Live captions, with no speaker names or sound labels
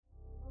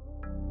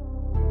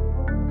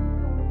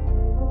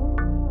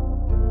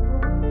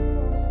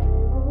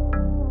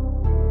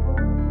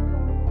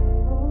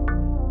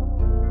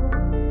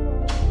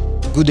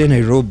Good day,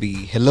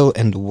 Nairobi. Hello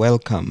and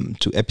welcome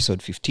to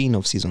episode 15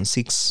 of season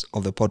 6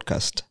 of the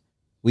podcast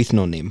with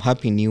no name.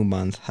 Happy new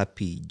month.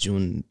 Happy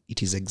June.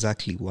 It is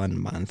exactly 1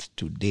 month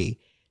today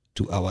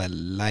to our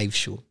live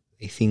show.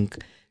 I think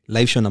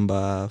live show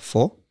number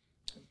 4.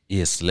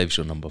 Yes, live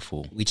show number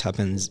 4. Which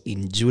happens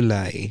in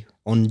July,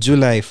 on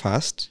July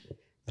 1st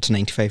at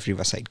 95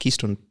 Riverside,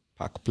 Keystone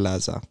Park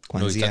Plaza.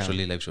 No, it's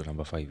actually live show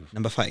number 5.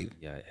 Number 5?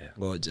 Yeah.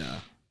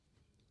 Goja.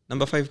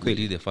 Number 5 we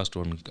did the first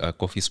one,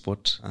 coffee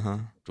spot.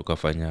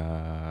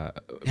 Tukafanya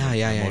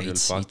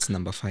it's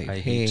number 5.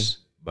 Hey.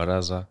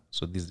 Baraza.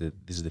 So this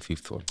is the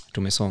 5th one.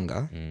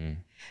 Tumesonga.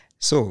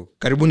 So,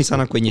 karibuni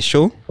sana kwenye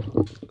show.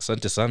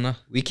 Asante sana.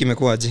 Wiki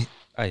imekuwaje?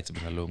 It's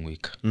been a long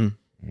week.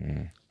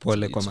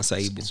 Pole kwa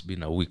masaibu. It's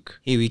been a week.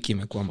 Hii wiki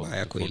imekuwa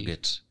mbaya kweli.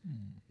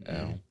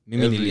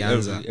 Mimi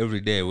nilianza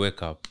every day I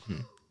wake up.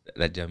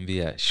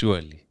 Najambia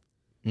surely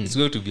it's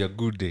going to be a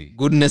good day.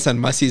 Goodness and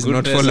mercy is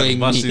not following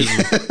me.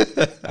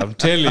 I'm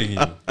telling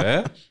you.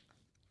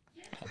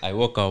 I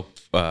woke up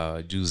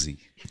juicy.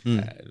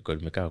 Because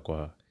nimekaa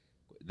kwa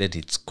that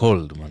it's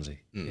cold manze.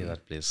 In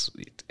that place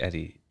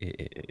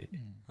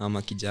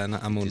ama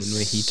kijana ama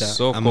ununue heater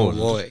so ama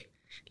uoe.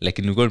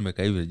 Like nilikuwa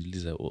nimekaa hivi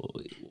najiuliza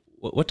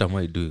what am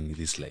I doing with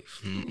this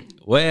life?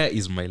 Where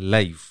is my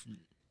life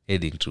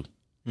heading to?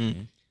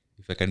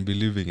 If I can be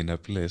living in a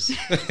place.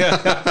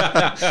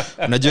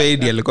 Unajua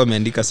Eddie alikuwa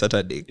ameandika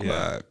Saturday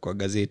kwa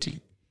gazeti.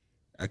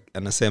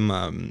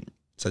 Anasema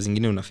saa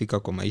zingine unafika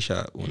kwa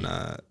maisha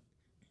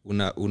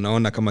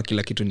unaona kama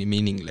kila kitu ni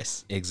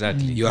meaningless.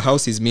 Exactly. Your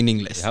house is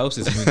meaningless. The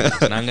house is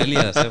meaningless.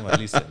 Naangalia nasema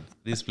listen,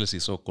 this place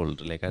is so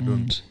cold, like I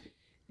don't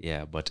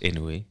but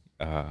anyway,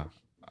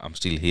 I'm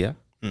still here.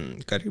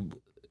 Karibu.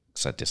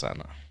 Asante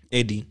sana.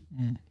 Eddie.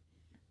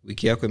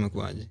 Wiki yako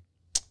imekuwaje?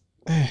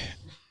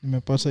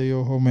 Nimepata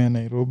hiyo home ya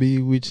Nairobi,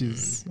 which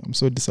is I'm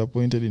so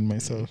disappointed in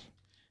myself.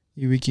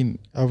 Hii weekend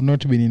I've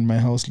not been in my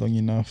house long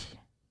enough.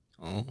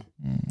 I've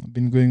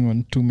been going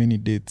on too many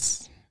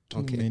dates.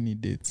 Many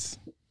dates.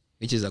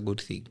 Which is a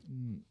good thing.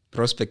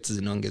 Prospects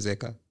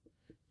zinaongezeka.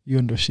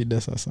 Hiyo ndo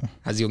shida sasa.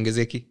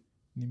 Haziongezeki?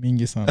 Ni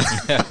mingi sana.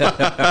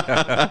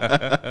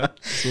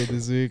 So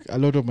this week a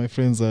lot of my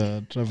friends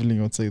are traveling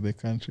outside the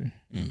country.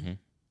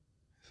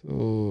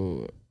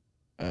 So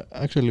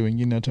actually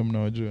wengine hata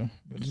mnawajua,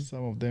 but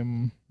some of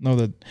them know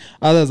that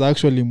others are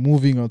actually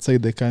moving outside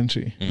the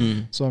country.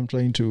 So I'm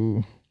trying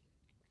to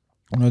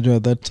unajua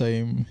that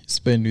time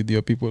spend with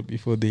your people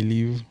before they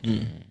leave.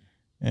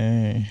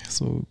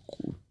 So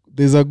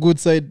there's a good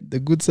side. The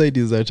good side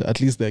is that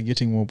at least they're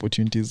getting more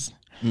opportunities.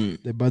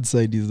 The bad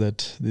side is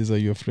that these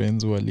are your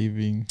friends who are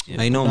leaving.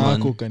 I know,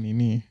 man.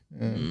 Kanini.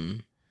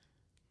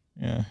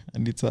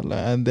 And it's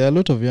and there are a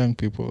lot of young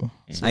people.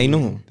 So I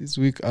know. This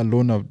week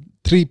alone,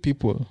 3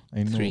 people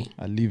I know 3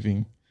 are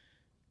leaving.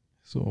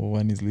 So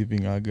one is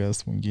leaving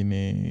August,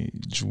 mwingine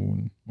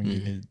June,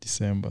 mwingine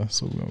December.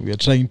 So we are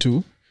trying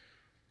to.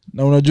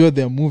 Now unajua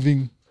they are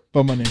moving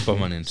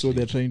permanently. So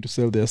they are trying to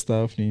sell their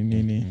stuff,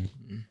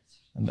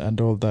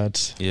 and all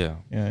that. Yeah.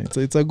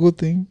 It's a good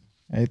thing.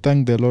 I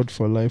thank the Lord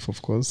for life,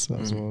 of course,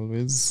 as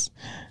always.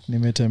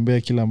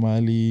 Nimetembea kila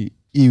mahali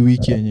hii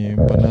wiki yenye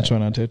Mbanacho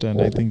anateta,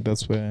 and I think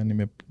that's where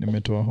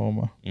nimetoa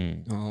homa.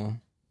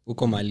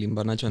 Uko mahali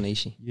Mbanacho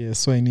anaishi? Yeah,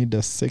 so I need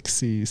a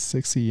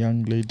sexy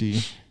young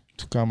lady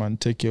to come and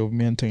take care of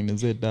me and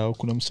tengeneze dawa.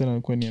 Kuna msichana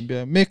alikuwa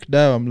niambia make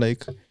dawa. I'm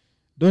like,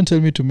 don't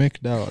tell me to make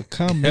dawa.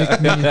 Come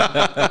make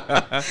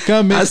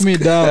me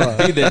dawa.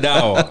 Be the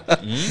dawa.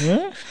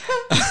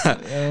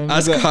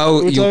 Ask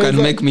how you can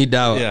make me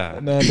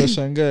dawa. Na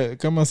atashangaa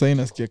kama sasa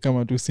nasikia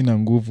kama tu sina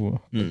nguvu,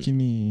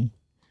 lakini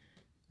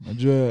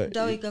najua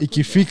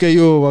ikifika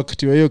hiyo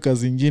wakati wa hiyo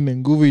kazi nyingine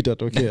nguvu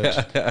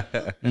itatokea.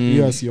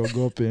 Hiyo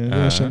asiogope.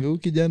 Anashangaa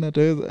kijana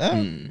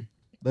ataweza.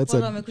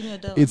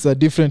 It's a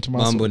different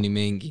muscle. Mambo ni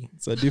mengi.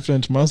 It's a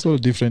different muscle,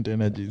 different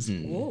energies.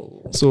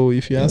 So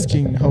if you're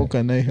asking how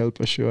can I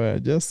help Ashura,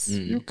 just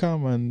you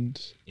come and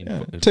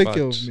take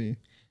care of me.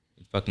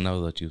 In fact,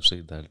 now that you've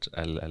said that,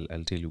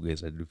 I'll tell you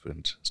guys a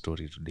different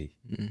story today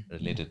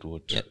related to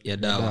what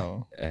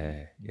dawa.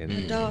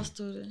 Dawa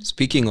story.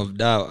 Speaking of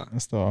dawa,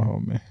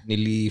 home.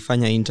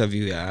 Nilifanya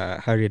interview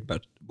ya Harriet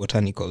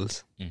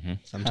Botanicals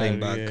sometime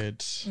back.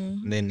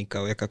 Then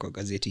nikaweka kwa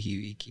gazeti hii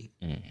wiki.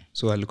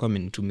 So alikuwa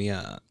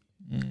amenitumia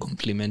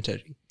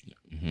complimentary.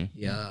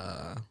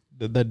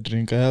 That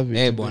drink I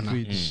have it in the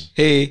fridge.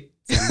 Hey,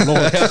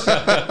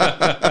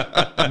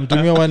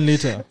 mtumia 1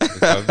 liter.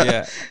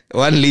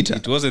 1 liter.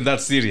 It wasn't that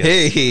serious.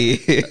 Hey.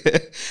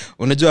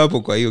 Unajua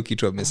hapo kwa hiyo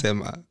kitu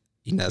amesema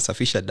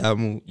inasafisha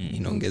damu,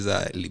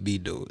 inaongeza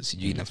libido,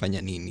 sijui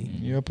inafanya nini.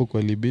 Hiyo hapo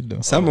kwa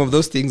libido. Some of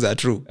those things are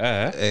true.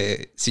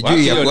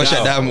 Sijui ya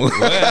kuosha damu.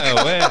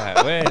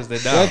 Where is the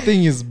damu? That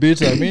thing is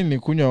bitter. I mean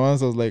nikunywa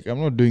once I was like I'm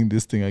not doing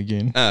this thing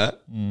again.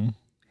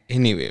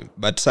 Anyway,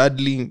 but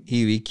sadly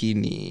hii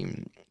wiki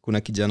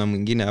kuna kijana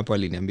mwingine hapo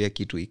aliniambia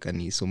kitu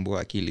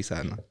ikanisumbua akili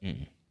sana.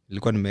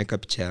 Nilikuwa nimeweka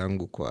picha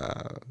yangu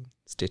kwa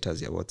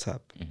status ya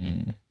WhatsApp.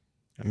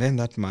 And then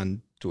that man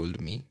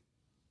told me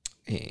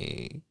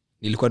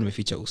nilikuwa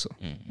nimeficha uso.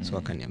 So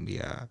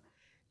akaniambia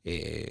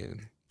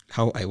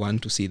how I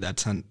want to see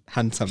that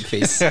handsome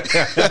face.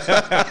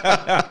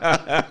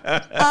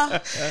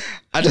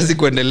 Hata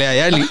sikuendelea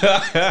yani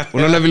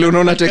unaona vile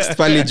unaona text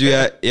pale juu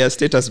ya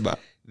status bar.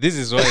 This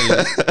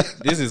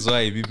is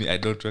why maybe I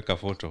don't take a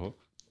photo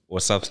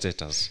WhatsApp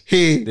status.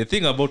 Hey, The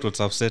thing about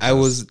WhatsApp status I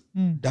was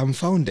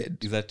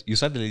dumbfounded. is that you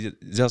suddenly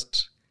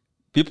just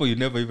people you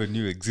never even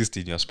knew exist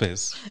in your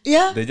space.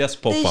 Yeah. They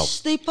just pop up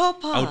They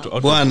pop up. out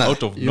of You want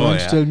to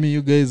nowhere. tell me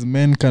you guys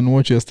men can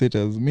watch your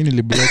status? Me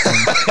niliblock them.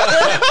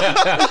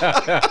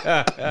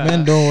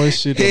 Men don't watch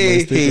shit on my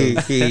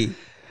status. Hey.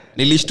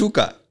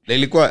 Nilishtuka.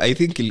 Ilikuwa I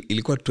think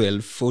ilikuwa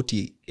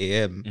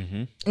 12:40 am.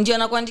 Ndio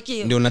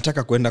nakuandikia. Ndio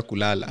nataka kwenda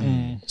kulala.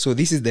 So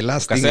this is the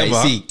last thing I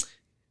Kasema, see.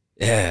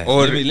 Yeah.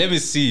 Or- let me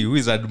see who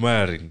is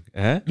admiring.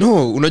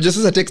 No, unajua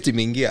sasa text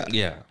imeingia.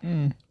 Yeah.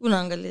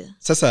 Unaangalia.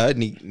 Sasa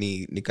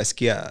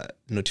nikasikia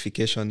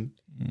notification,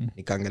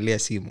 nikaangalia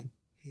simu.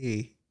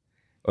 Hey.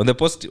 On the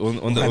positive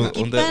on the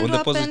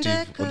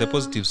Kipendwa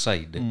positive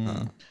side,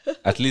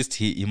 at least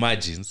he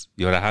imagines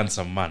you're a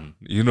handsome man,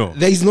 you know.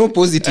 There is no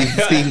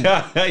positive thing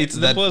It's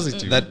the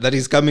positive. that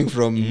is coming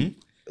from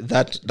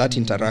that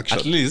interaction.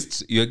 At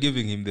least you're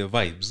giving him the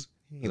vibes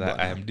that bwana.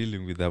 I am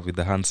dealing with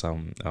the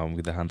handsome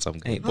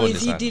guy. How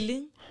is he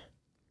dealing?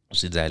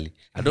 Usijali.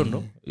 I don't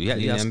know. You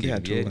ask him.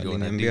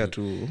 Aliniambia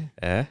tu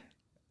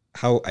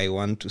how I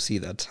want to see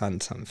that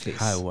handsome face.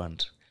 How I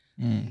want.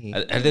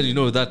 And then you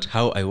know that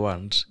how I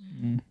want.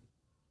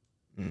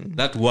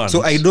 That one.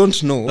 So I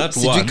don't know. That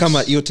Sijui want.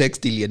 kama hiyo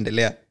text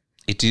iliendelea.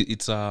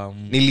 It's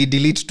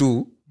Nilidelete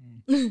tu.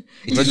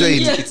 Unajua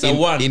It's a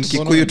want. in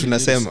Kikuyu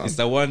tunasema. it's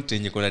the one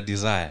thing you gonna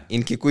desire.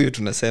 In Kikuyu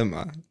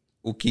tunasema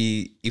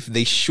if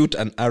they shoot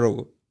an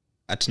arrow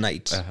at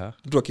night,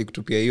 mtu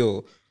akikutupia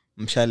hiyo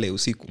mshale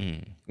usiku,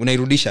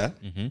 unairudisha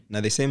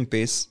na the same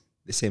pace,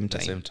 the same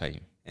time. Same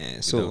time.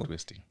 So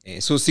wasting.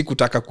 so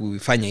sikutaka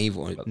kufanya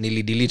hivyo,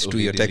 nilidelete tu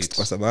hiyo text delete.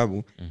 kwa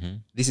sababu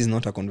this is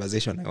not a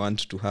conversation I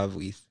want to have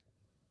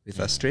with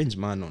a strange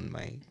man on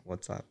my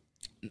WhatsApp.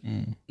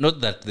 Not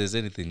that there's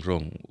anything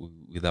wrong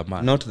with a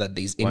man. Not that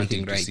there's anything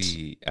wanting right. to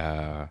see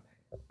a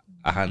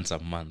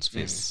handsome man's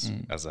face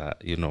as a,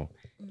 you know,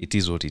 it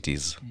is what it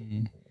is.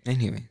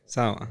 Anyway,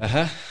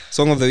 sawa.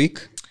 Song of the week?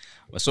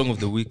 My song of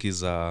the week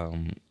is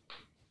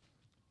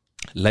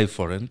Live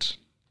for Rent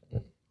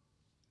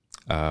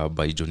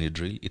by Johnny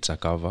Drill. It's a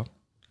cover.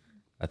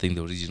 I think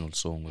the original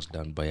song was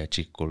done by a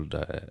chick called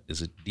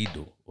is it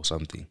Dido or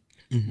something.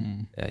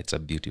 Yeah, it's a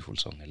beautiful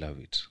song. I love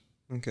it.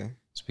 Okay.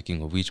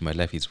 Speaking of which, my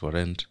life is for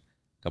rent.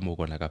 Kama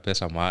uko na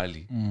kapesa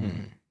mahali,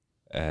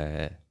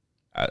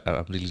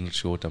 I'm really not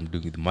sure what I'm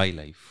doing with my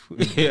life.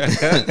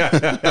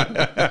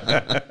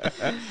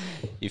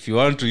 If you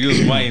want to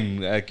use mine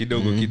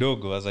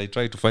kidogo as I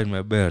try to find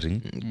my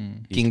bearing,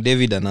 King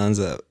David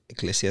anaanza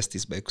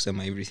Ecclesiastes by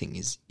kusema everything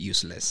is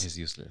useless. it's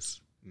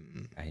useless.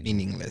 I know.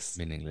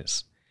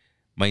 Meaningless.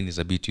 Mine is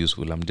a bit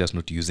useful. I'm just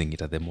not using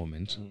it at the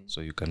moment.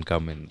 So you can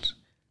come and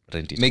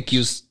rent it. Make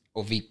use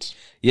of it.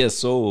 Yes,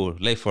 so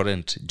Life for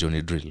Rent,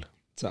 Johnny Drill.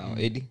 Sawa,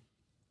 Eddie?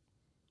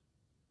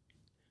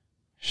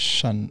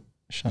 Shan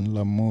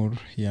Lamour,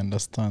 he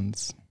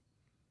understands.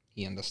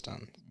 He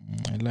understands.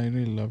 I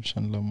really love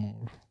Shan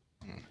Lamour.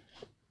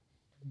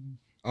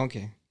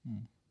 Okay.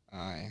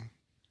 Aya.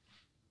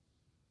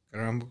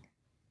 Karambu?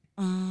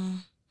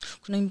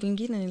 Kuna wimbo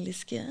ingine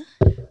nilisikia.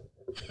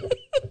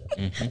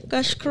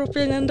 Kashkrop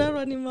ya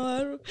Nyandarua ni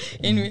mawaru.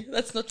 Anyway,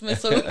 that's not my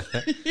song.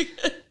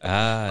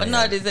 But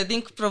nowadays, I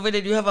think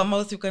provided you have a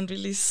mouth, you can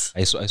release.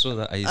 I saw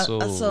that. I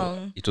saw a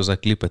song. It was a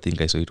clip. I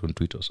think I saw it on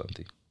Twitter or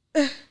something.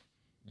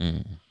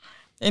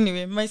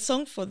 Anyway, my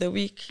song for the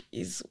week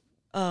is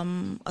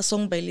a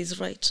song by Liz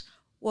Wright.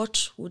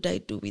 What would I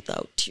do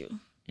without you?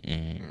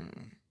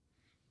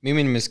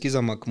 Mimi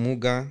nimesikiza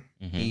Makmuga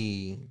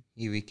hii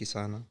wiki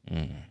sana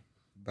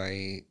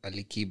by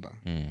Alikiba.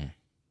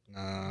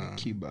 Na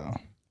Kiba.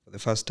 for the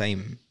first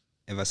time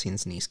ever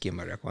since nisikie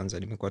mara ya kwanza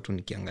nimekuwa tu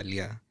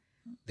nikiangalia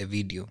the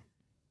video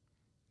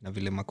na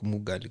vile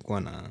Makmuga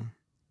alikuwa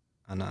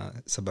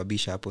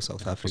anasababisha hapo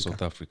South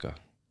Africa.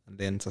 And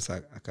then sasa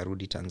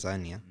akarudi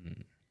Tanzania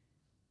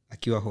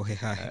akiwa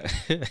hohehahe.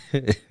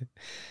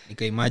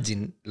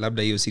 Nika-imagine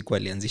labda hiyo siku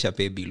alianzisha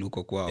pay bill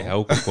huko kwao.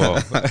 Huko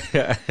kwao.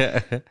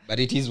 But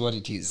it is what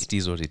it is. It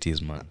is what it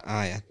is, man.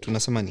 Aya,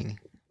 tunasema nini?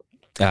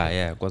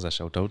 Yeah, kwanza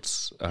shout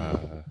outs.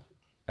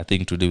 I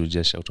think today we'll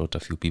just shout out a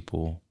few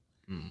people.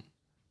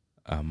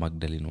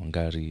 Magdalene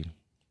Wangari,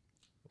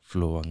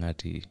 Flo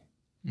Wangati.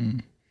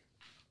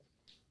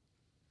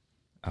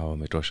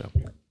 Wametosha.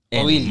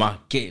 Wawili.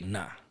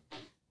 Makena.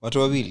 Watu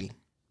wawili?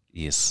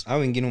 Yes. Hao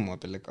wengine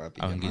umewapeleka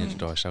wapi? Wengine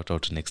tutawa shout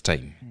out next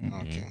time.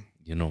 Okay.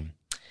 You know.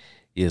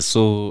 Yes,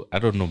 so I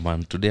don't know,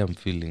 man. Today I'm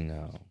feeling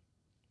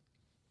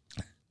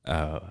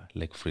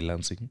like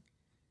freelancing.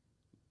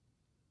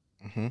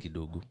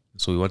 Kidogo.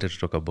 So we wanted to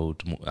talk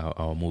about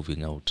our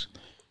moving out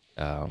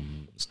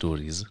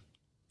stories,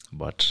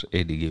 but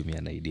Eddie gave me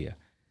an idea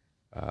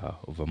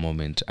of a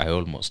moment I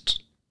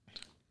almost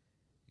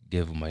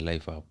gave my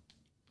life up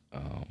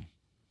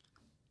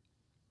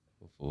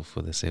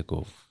for the sake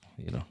of,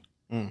 you know,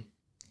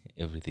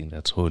 everything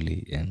that's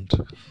holy and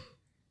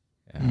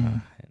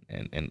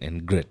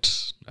and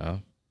great.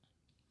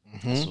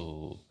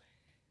 So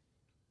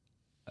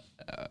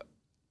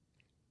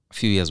a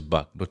few years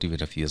back, not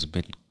even a few years,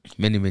 but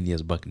many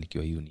years back,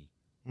 nikiwa uni,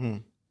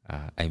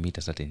 I meet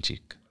a certain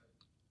chick.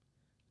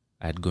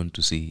 I had gone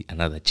to see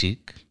another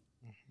chick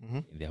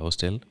in their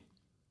hostel,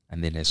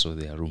 and then I saw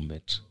their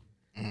roommate,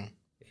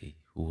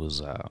 who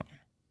was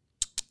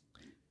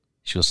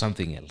she was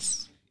something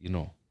else,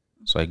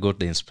 So I got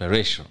the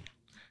inspiration,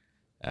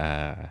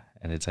 and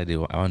I decided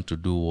I want to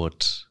do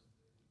what.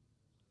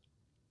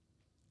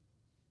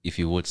 If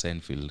you watch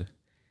Seinfeld,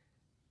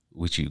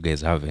 which you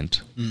guys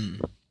haven't,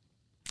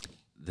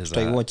 there's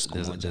an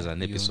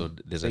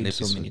episode. There's an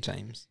episode so many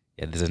times.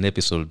 Yeah, there's an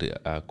episode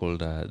called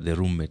 "The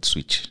Roommate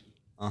Switch."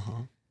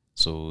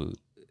 So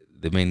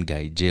the main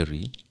guy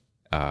Jerry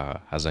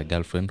has a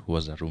girlfriend who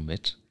was a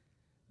roommate,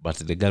 but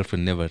the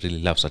girlfriend never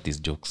really laughs at his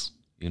jokes,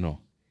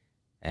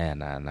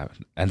 And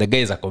the guy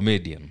is a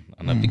comedian,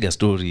 and a bigger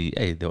story.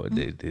 Hey,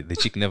 the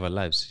chick never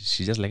laughs.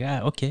 She's just like,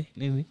 okay.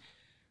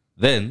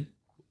 Then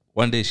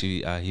one day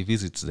he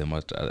visits them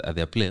at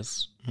their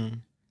place,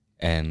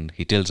 and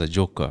he tells a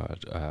joke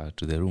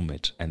to the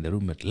roommate, and the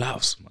roommate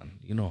laughs, man.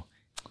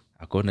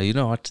 Akona, you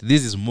know what?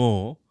 This is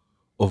more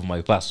of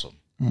my person.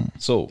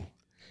 So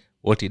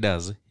what he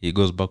does, he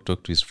goes back to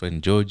talk to his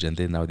friend George, and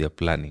then now they're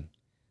planning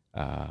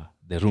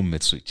the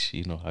roommate switch.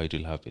 You know how it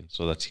will happen,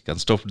 so that he can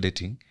stop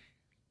dating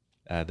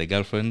the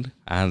girlfriend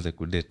and they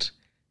could date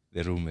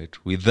the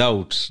roommate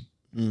without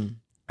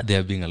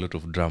there being a lot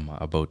of drama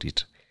about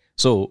it.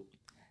 So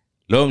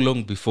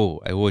long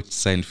before I watched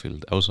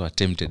Seinfeld, I also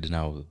attempted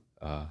now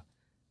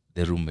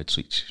the roommate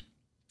switch.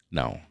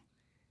 Now,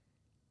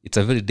 it's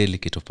a very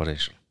delicate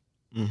operation,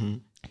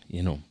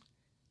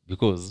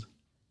 because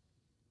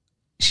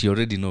she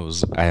already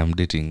knows I am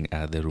dating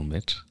the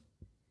roommate.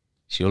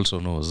 She also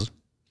knows,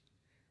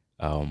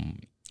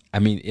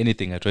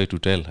 anything I try to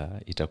tell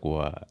her,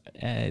 itakuwa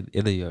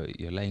either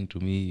you're lying to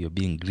me, you're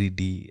being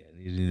greedy,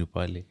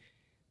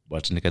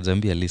 but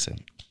nikajambia, listen,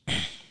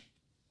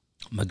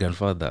 my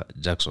grandfather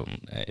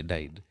Jackson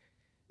died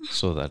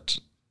so that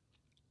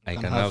I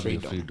can have the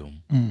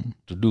freedom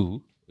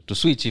to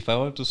switch if I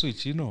want to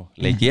switch,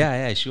 like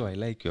yeah, sure, I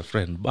like your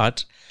friend,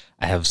 but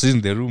I have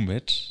seen the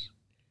roommate,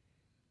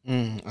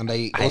 and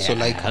I also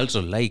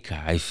like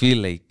her. I feel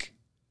like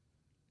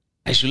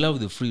I should have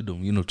the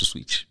freedom, to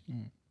switch.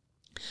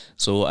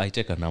 So I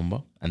take a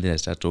number and then I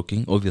start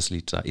talking.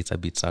 Obviously, it's a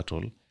bit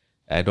subtle.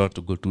 I don't want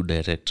to go too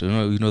direct.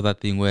 You know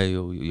that thing where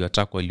you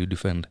attack while you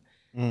defend.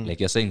 Like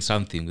you're saying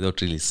something without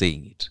really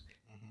saying it.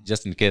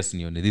 Just in case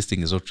this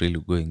thing is not really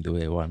going the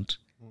way I want.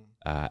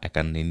 I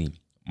can.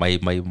 My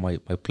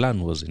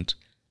plan wasn't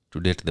to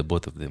date the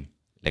both of them.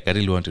 Like I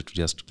really wanted to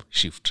just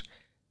shift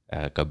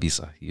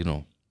kabisa,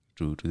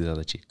 to the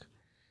other chick.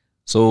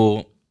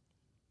 So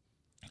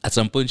at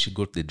some point she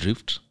got the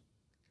drift.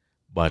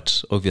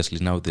 But obviously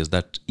now there's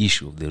that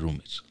issue of the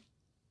roommate.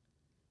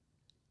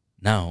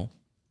 Now,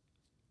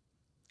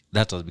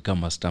 that has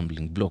become a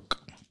stumbling block.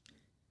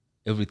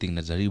 Everything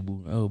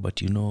najaribu,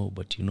 but you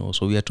know.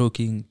 So we are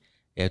talking,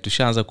 to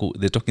Shanza,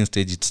 the talking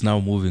stage, it's now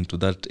moving to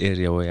that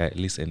area where,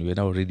 listen, we're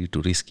now ready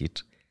to risk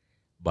it.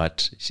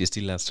 But she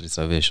still has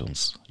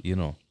reservations,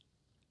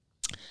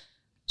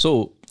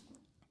 So,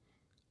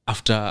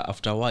 after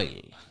a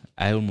while,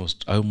 I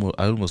almost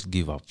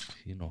give up,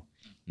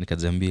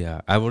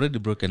 Nikajambia, I've already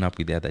broken up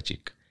with the other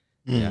chick.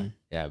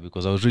 Yeah,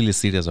 because I was really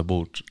serious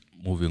about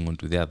moving on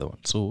to the other one.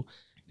 So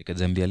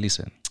Nikajambia,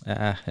 listen,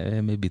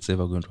 maybe it's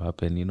never going to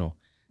happen,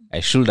 I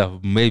should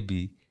have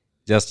maybe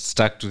just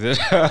stuck to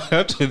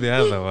the to the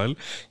other one.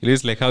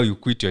 It's like how you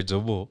quit your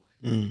job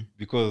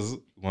because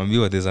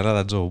there's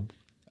another job.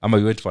 Ama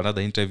you went for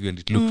another interview and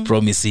it looked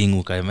promising,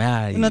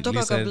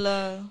 unatoka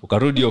kabla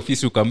ukarudi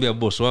ofisi ukaambia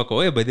boss wako,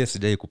 wewe by the way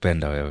sijai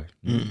kupenda wewe.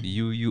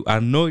 You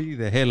annoy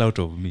the hell out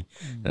of me.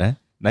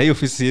 Na hiyo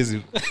ofisi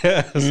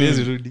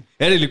siwezi rudi.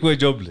 Yaani ilikuwa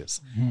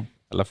jobless.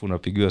 Alafu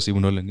unapigiwa simu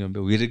na wale ngombe,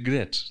 we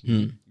regret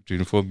to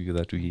inform you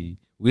that we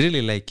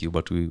really like you,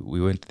 but we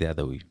went the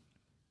other way.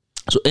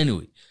 So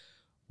anyway,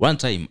 one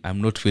time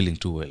I'm not feeling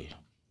too well.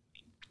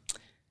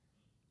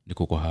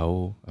 Niko kwa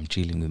hao, I'm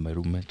chilling with my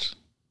roommate.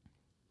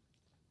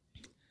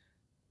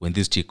 When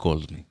this chick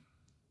called me,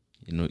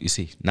 you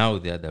see, now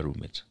the other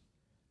roommate,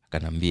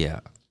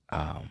 akanambia,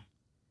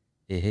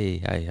 hey,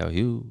 hi, how are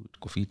you?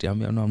 Kufiti, I'm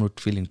not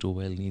feeling too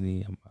well,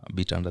 nini, I'm a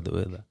bit under the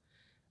weather.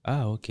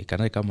 Okay,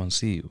 can I come and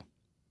see you?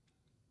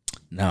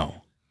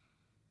 Now,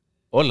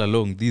 all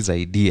along this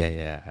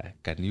idea,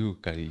 can you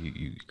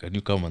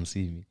come and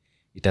see me?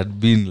 It had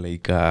been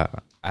like, I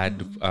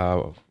had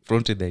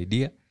fronted the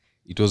idea.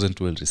 It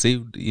wasn't well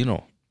received,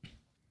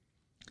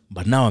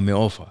 But now I'm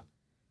offer.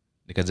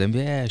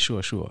 Nikajambia, yeah,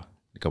 sure.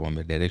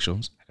 Nikamwambia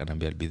directions.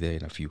 Akanambia, I'll be there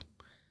in a few.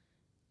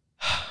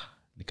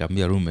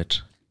 Nikamwambia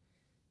roommate,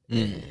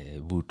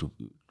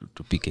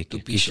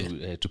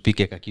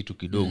 tupike kakitu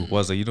kidogo.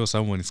 Kwanza,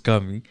 someone is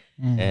coming.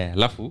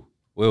 Alafu,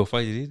 wewe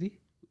ufanye nini?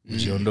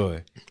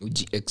 Ujiondoe.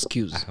 Uji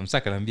excuse.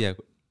 Msaka anambia,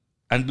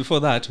 and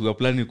before that we were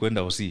planning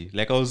kwenda OC.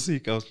 Like I was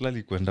sick, I was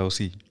planning kwenda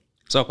OC.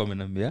 So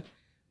akamwambia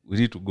we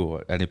need to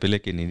go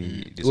anipeleke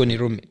nini huo ni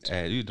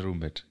roommate ni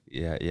roommate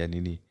ya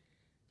nini.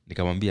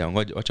 Nikamwambia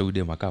ngoja acha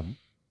ude makamu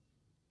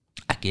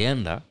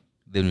akienda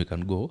then we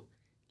can go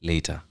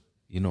later,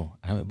 you know.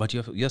 But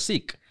you're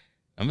sick.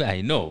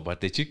 I know, but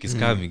the chick is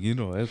coming, you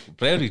know.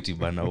 Priority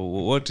bana.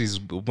 What is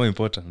more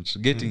important,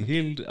 getting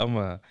healed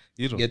ama,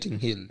 you know,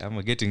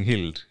 getting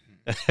healed.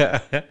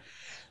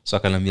 So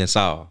akanambia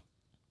sawa.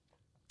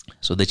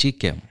 So the chick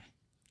came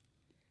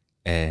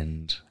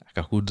and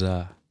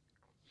akakuja.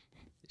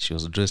 She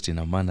was dressed in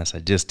a manner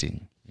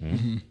suggesting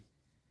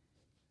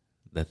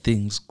that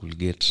things could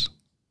get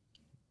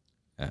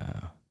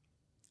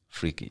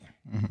freaky.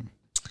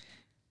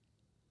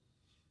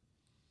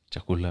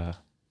 Chakula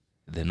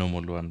the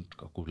normal one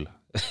tukakula.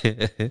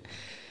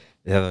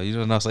 Yeah, you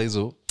know, na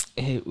saizo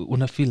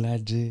una feel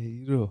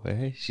aje, you know,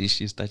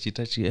 she's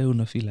touchy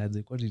una feel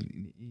aje, kwa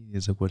nini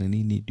inaweza kuwa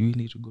nini, do you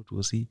need to go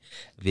to see?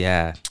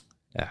 Yeah,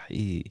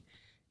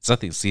 it's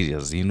nothing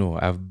serious, you know.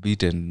 I've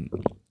beaten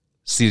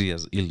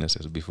serious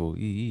illnesses before.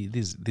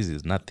 This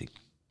is nothing.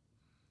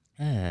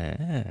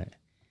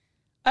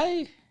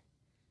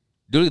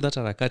 During that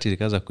harakati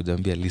nikaanza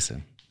kujambia,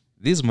 listen,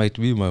 this might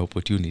be my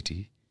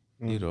opportunity,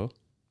 you know,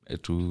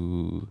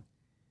 to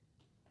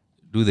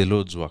do the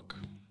Lord's work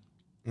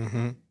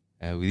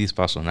with this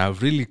person.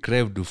 I've really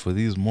craved for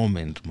this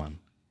moment, man.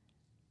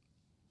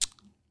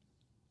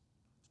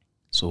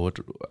 So what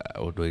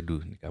do I do?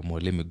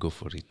 Nikamwambia, let me go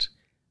for it.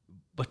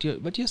 But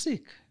you're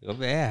sick.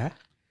 Yeah,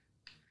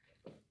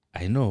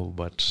 I know,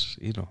 but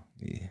you know,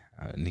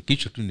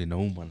 nikichwa tu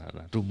ninauma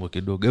na tumbo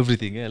kidogo.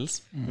 Everything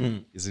else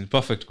is in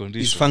perfect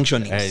condition. It's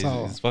functioning.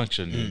 It's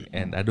functioning,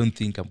 and I don't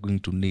think I'm going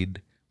to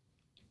need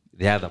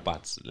the other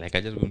parts. Like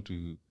I just going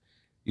to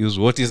use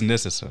what is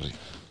necessary.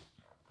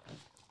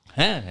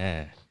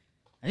 Are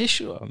you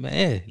sure?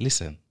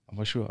 Listen,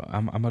 I'm sure.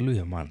 I'm a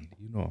lawyer man,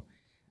 you know.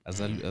 As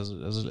a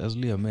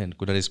lawyer man,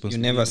 could I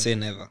responsibility? You never say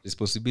never.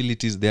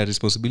 Responsibilities, there are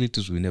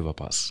responsibilities we never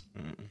pass.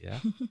 Yeah,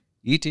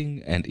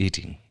 eating and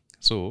eating.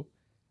 So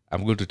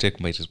I'm going to take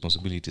my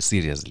responsibility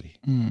seriously,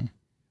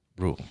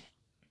 bro.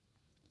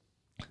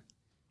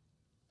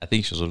 I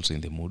think she was also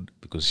in the mood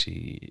because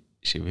she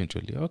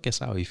eventually, okay,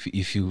 so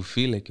if you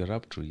feel like you're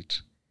up to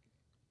it.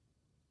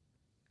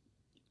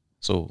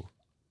 So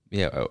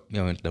yeah,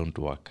 I went down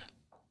to work.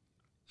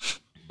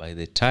 By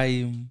the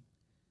time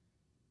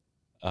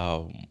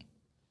a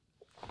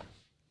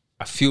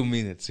few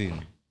minutes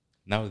in,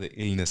 now the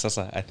illness,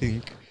 I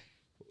think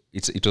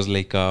it was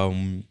like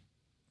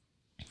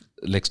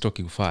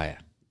stoking fire,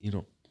 you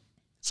know.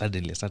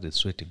 Suddenly I started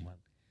sweating, man.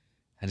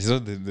 And it's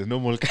not the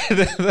normal kind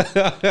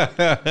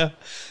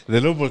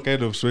the normal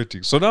kind of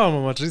sweating. So now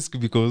I'm at risk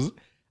because,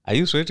 are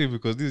you sweating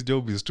because this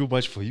job is too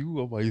much for you,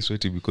 or are you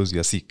sweating because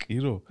you're sick,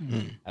 you know?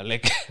 I'm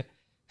like,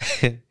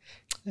 I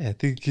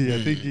think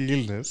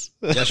illness.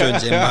 Jasho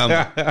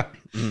jembamba.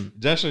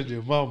 Jasho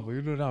jembamba.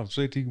 You know, now I'm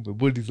sweating, my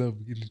body's I'm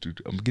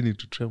beginning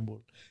to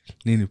tremble.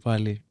 Nini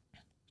pale.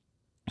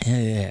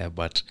 Yeah,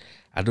 but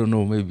I don't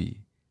know, maybe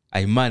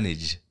I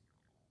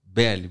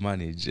barely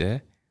manage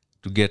to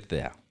get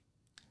there.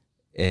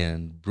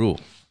 And bro,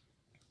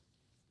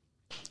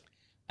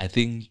 I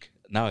think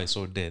now I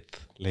saw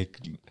death. Like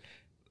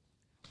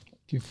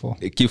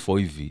Kifo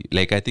hivi.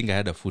 Like I think I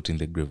had a foot in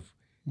the grave.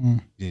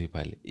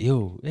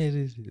 Yo,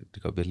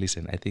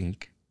 listen, I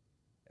think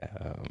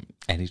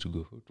I need to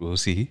go to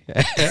OC.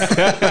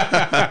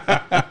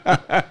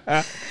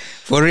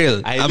 For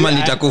real? Ama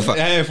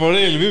nitakufa? For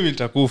real, mimi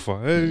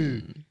nitakufa.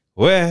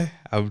 Where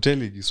I'm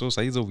telling you, so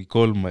saizo we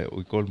call my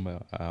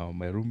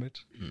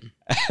roommate.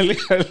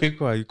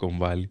 Alikuwa yuko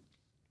mbali.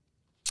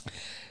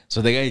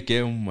 So the guy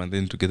came, and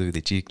then together with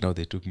the chick, now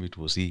they took me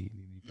to OC.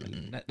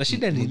 Na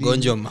shida ni nini?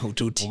 Mgonjwa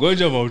mahututi.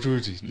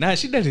 Na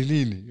shida ni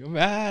nini?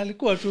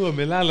 Alikuwa tu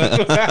amelala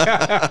tu.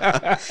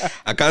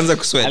 Akaanza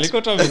kusweat.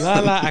 Alikuwa tu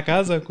amelala,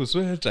 akaanza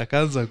kusweat,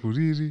 akaanza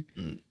kuriri.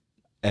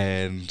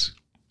 And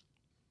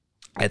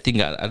I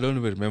think I don't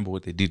even remember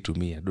what they did to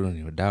me. I don't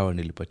know, dawa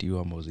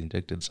nilipatiwa, I was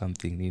injected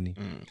something nini.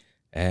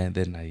 And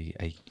then I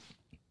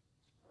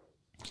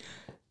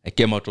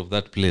came out of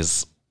that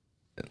place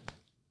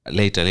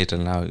later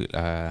now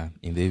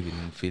in the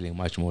evening, feeling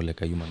much more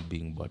like a human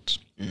being, but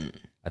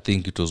I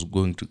think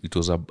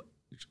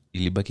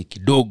ilibaki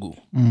kidogo,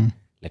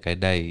 like I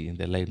die in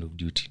the line of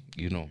duty,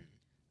 you know,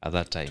 at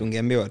that time.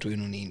 Tungeambiwa tu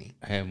inu nini?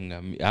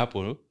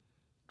 Hapo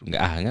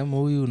ngama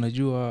huyu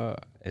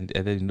unajua, and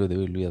then you know the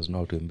way lawyers know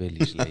how to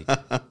embellish like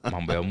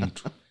mambo ya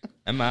mtu.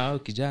 Ama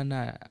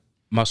kijana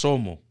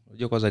masomo,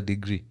 unajua kwanza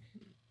degree.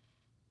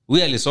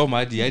 Huyu alisoma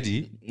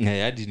hadi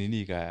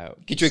nini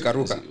kichwa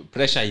ikaruka,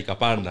 pressure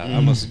ikapanda,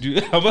 ama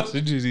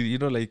sijui you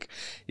know, like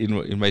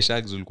in my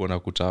shags ulikuwa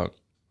nakuta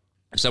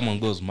someone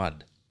goes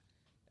mad,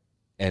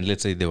 and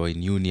let's say they were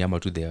in uni, ama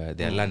tu they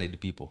are learned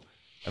people,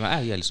 ama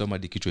yeye alisoma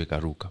hadi kichwa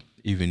ikaruka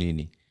hivi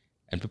nini,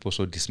 and people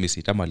so dismiss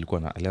it, ama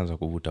alianza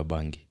kuvuta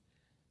bangi.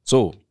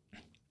 So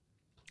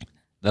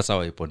that's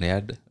how I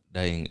ponead,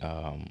 dying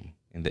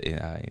in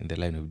the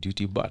line of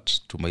duty, but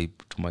to my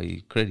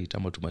credit,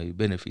 or to my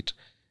benefit,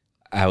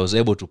 I was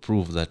able to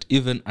prove that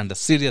even under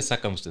serious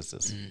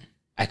circumstances,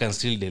 I can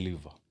still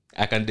deliver.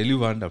 I can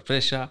deliver under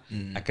pressure.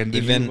 I can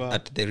deliver even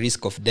at the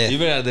risk of death.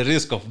 Even at the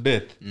risk of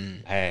death.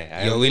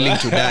 You're willing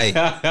to die.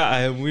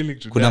 I am willing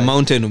to Kuna die.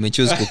 Mountain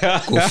umechoose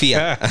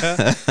kufia.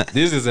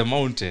 This is a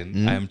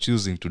mountain I am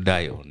choosing to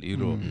die on, you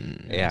know.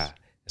 Yeah.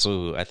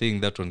 So I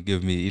think that one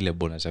gave me ile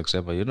bonus ya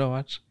kusema, you know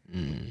what?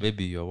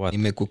 Maybe you're worth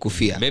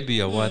Imekukufia. Maybe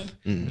you're worth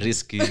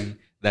risking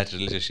that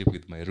relationship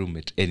with my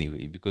roommate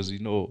anyway, because, you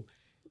know,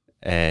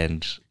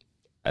 and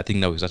I think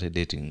now we started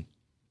dating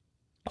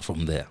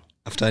from there.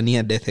 After a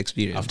near death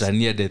experience.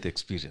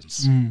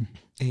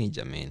 Hey,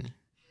 jamani.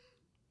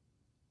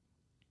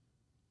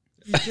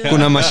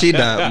 Kuna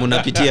mashida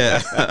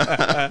munapitia.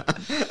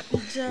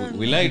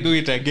 Will I do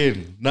it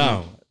again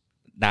now?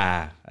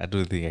 Nah, I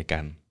don't think I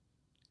can.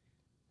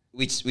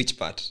 Which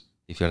part?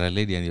 If you're a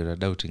lady and you're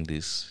doubting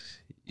this,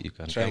 you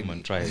can come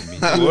and try me.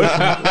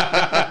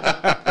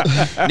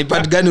 Ni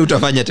part gani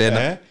utafanya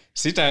tena?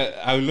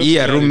 I will not.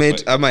 Ya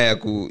roommate ama ya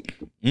ku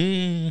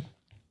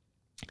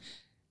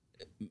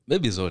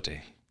maybe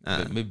zote.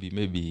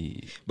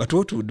 Maybe. But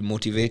what would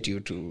motivate you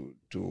to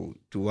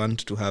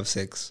want to have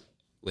sex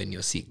when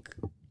you're sick?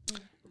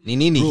 Ni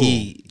nini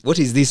hii? What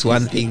is this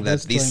one thing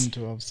that this time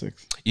to have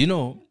sex? You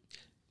know,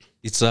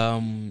 it's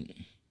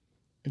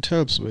it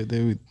helps with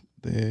the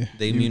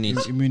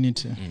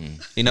immunity.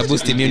 Ina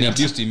boost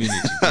immunity.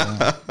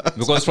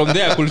 Because from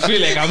there I could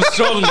feel like I'm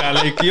stronger.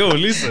 Like, yo,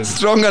 listen.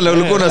 Stronger na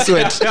ulikuwa una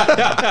sweat.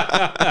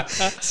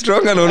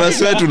 Stronger na una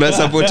sweat,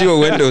 unasupportiwa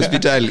uende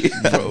hospitali.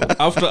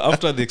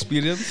 After the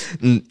experience,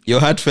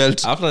 your heart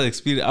felt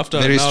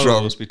very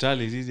strong.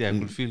 Hospitality, I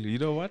could feel, you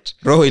know what?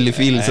 Roho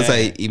ilifeel sasa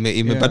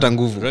imepata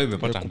nguvu.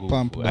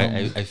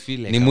 I feel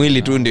like ni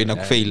mwili tu ndio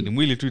inakufail. Ni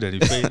mwili tu ndio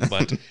inakufail,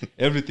 but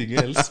everything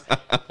else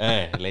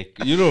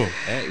like, you know,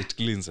 it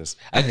cleanses.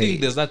 I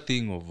think there's that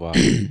thing of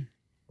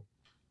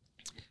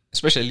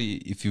especially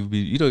if you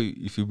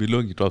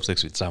belong to have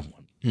sex with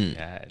someone.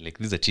 Like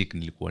this is a chick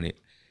nilikuwa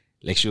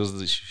like she was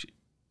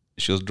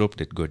drop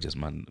dead gorgeous,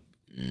 man.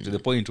 To the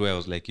point where I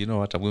was like, you know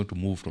what, I'm going to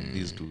move from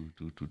this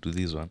to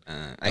this one.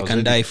 I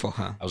can die for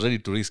her. I was ready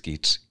to risk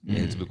it. And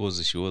it's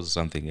because she was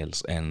something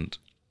else. And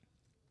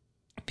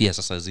pia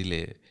sasa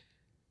zile,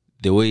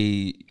 the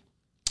way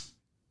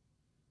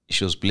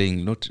she was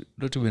playing, not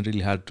even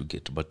really hard to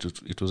get, but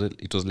it was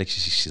like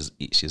she's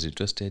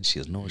interested,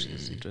 she's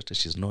interested,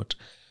 she's not.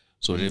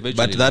 So eventually,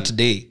 but that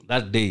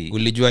day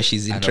ulijua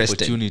she's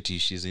interested. An opportunity,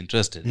 she's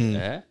interested.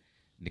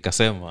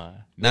 Nikasema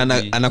na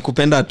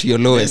anakupenda at your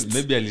lowest.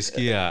 Maybe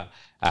alisikia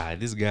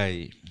this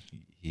guy,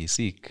 he's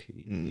sick,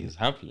 he's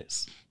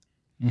helpless.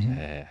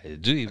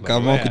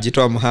 Kama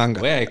kujitoa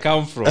mhanga. Where I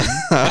come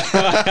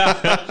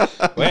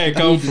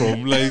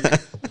from, like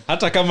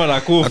hata kama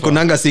nakufa,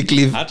 hakunanga sick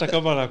leave. Hata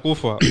kama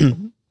nakufa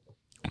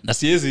na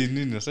siwezi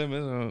nini,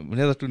 nasema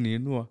mnaweza tu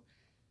niinua.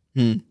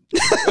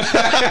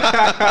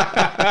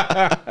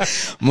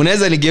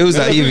 Mnaweza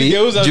nigeuza hivi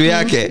juu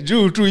yake,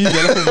 juu tu hivi,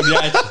 alafu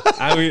mniache.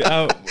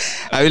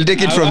 I will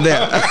take it from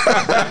there.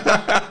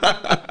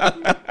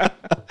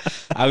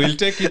 I'll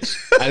take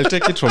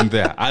it from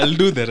there. I'll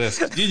do the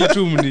rest. Jiji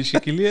tu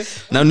mnishikilie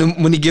na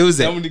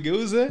mnigeuze.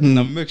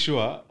 Na make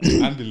sure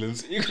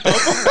ambulance iko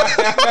hapo.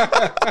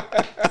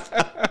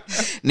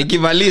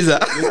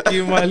 Nikimaliza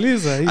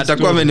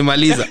atakuwa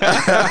amenimaliza.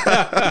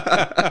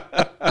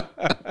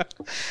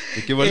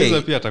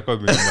 Nikimaliza pia atakuwa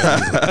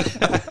amenimaliza.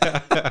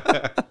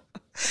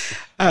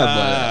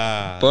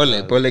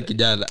 Pole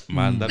kijana.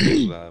 Man, that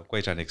was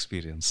quite an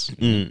experience.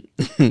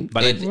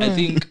 But I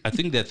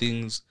think there are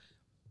things.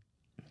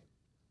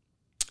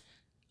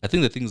 I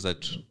think the things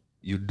that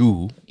you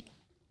do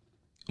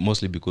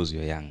mostly because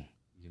you're young,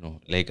 you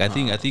know. Like I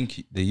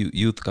think the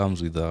youth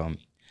comes with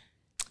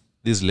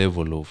this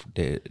level of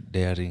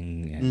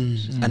daring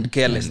and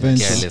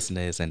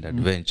carelessness and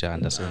adventure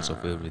and a sense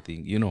of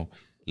everything, you know.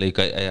 Like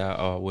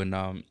I when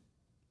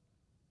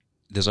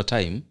there's a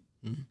time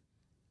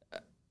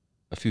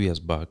a few years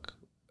back,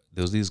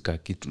 there was this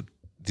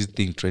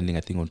thing trending,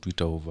 I think, on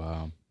Twitter of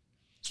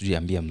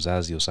sijiambia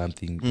mzazi or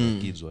something.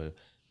 Kids were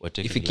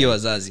taking ifikie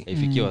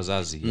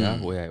wazazi.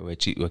 Yeah, where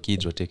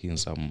kids were taking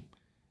some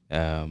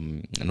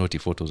naughty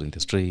photos in the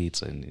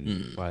streets and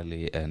in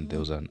Valley, and there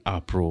was an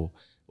uproar.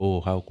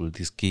 Oh, how could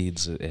these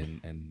kids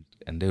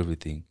and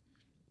everything.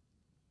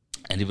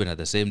 And even at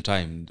the same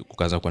time,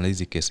 kukaza kuna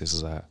hizi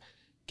cases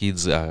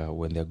kids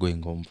when they're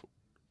going home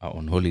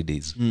on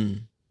holidays,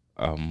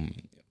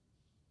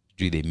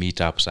 they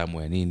meet up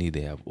somewhere nini,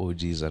 they have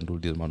orgies and all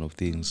these amount of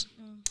things.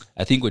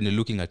 I think when you're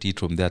looking at it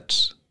from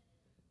that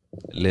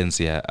lens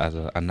here as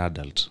an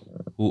adult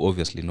who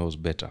obviously knows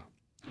better,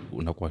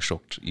 unakuwa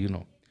shocked, you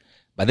know.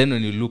 But then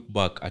when you look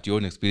back at your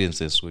own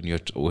experiences when you're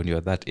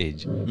that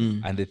age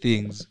and the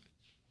things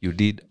you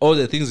did all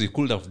the things you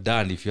could have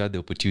done if you had the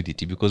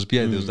opportunity, because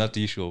there's that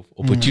issue of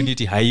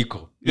opportunity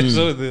haiko.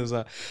 So there's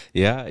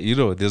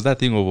there's that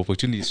thing of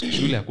opportunity.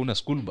 Shule hakuna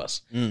school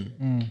bus.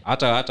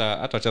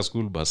 Hata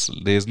school bus,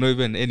 there's not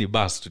even any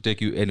bus to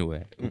take you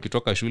anywhere.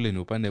 Ukitoka shule ni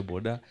upande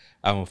boda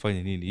ama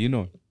ufanye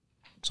nini,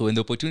 So when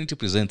the opportunity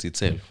presents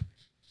itself,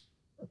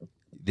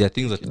 there are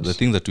things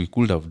that we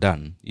could have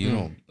done,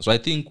 So I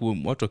think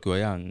watu wakiwa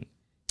young,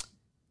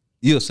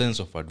 your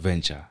sense of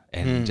adventure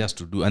and just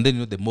to do, and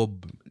then the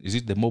mob, is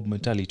it the mob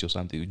mentality or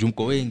something?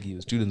 Jumko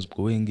wengi, students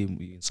mko wengi,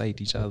 we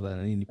incite each other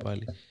na nini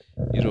pale,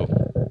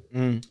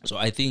 So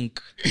I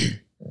think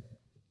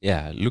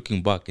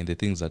looking back in the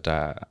things that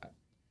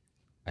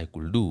I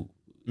could do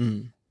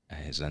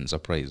as a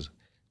surprise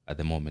at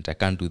the moment, I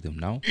can't do them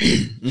now.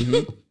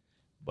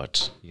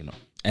 But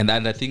and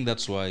I think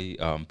that's why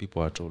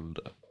people are told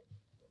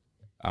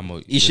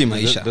ishi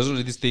maisha. There's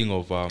already this thing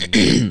of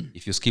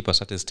if you skip a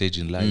certain stage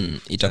in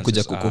life,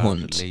 itakuja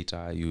kukuhaunt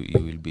later. You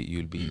will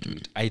be into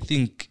it. I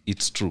think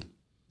it's true.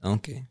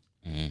 Okay.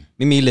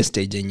 Mimi ile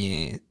stage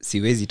yenye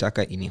siwezi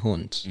taka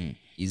inihaunt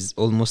is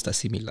almost a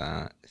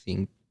similar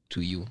thing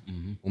to you.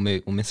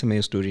 Umesema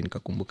hiyo story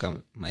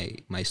nikakumbuka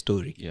my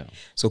story.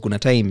 So kuna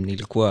time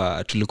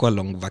tulikuwa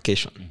long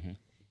vacation.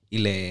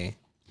 Ile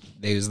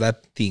there is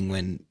that thing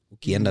when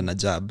ukienda na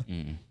job,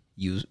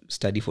 you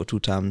study for 2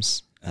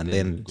 terms and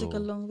then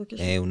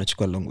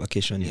unachukua long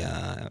vacation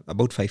ya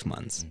about 5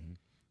 months.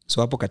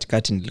 So hapo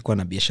katikati nilikuwa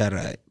na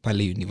biashara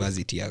pale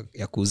university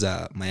ya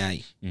kuuza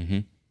mayai.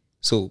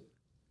 So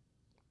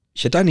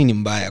shetani ni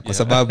mbaya kwa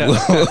sababu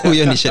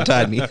huyo ni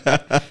shetani.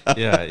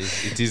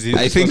 It is.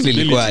 I think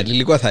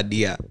nilikuwa third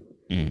year.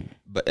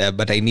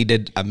 But I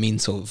needed a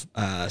means of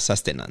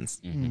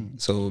sustenance.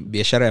 So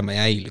biashara ya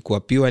mayai ilikuwa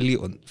purely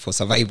for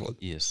survival.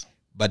 Yes.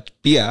 But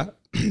pia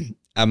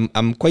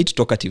I'm quite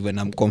talkative when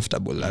I'm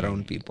comfortable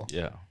around people.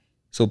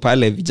 So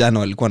pale vijana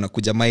walikuwa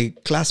nakuja, my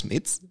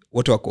classmates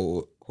wote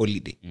wako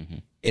holiday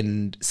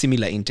and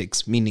similar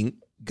intakes, meaning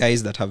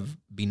guys that have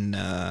been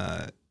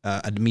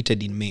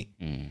admitted in May.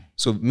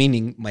 So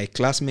meaning my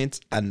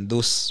classmates and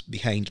those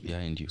behind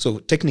you. So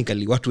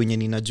technically watu wenye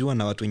ninajua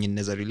na watu wenye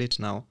ninaweza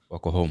relate now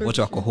wako home.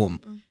 Wote wako home.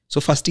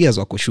 So first years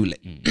wako shule.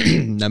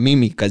 Na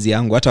mimi kazi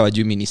yangu hata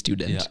wajui mimi ni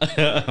student.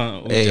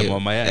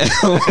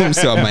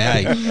 Mse wa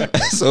mayai.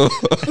 So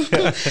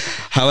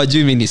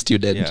hawajui mimi ni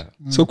student.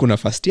 So kuna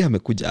first year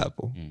amekuja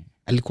hapo.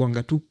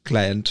 Alikuanga tu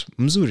client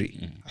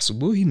mzuri.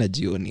 Asubuhi na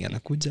jioni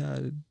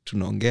anakuja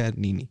tunaongea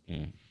nini.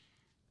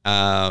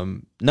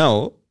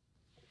 Now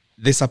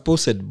the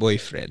supposed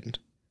boyfriend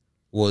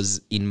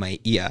was in my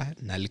ear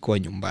na alikuwa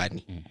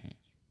nyumbani.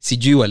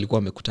 Sijui walikuwa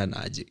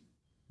wamekutana aje,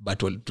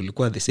 but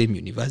tulikuwa the same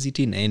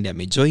university na ende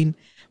amejoin,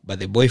 but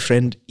the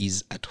boyfriend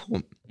is at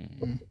home.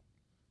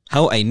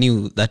 How I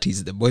knew that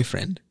is the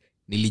boyfriend,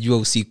 nilijua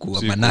usiku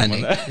wa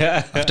manane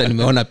after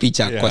nimeona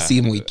picha kwa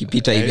simu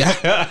ikipita hivi.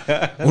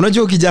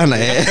 Unajua kijana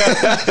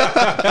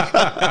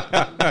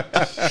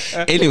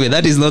Anyway,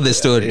 that is not the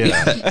story.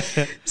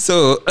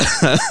 So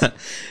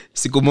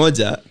siku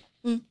moja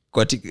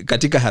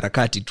katika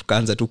harakati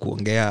tukaanza tu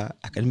kuongea,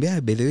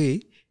 akaniambia by the way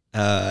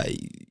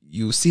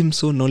you seem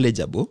so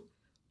knowledgeable,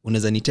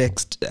 unaweza ni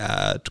text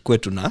tukue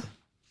tuna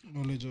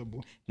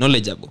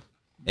knowledgeable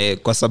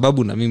kwa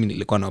sababu na mimi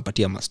nilikuwa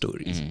nawapatia ma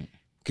stories.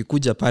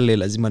 Ukikuja pale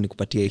lazima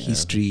nikupatie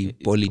history,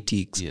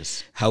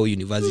 politics, how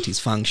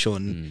universities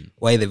function,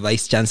 why the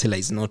vice chancellor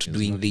is not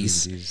doing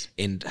this,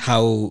 and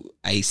how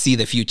I see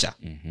the future.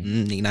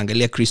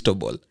 Ninaangalia crystal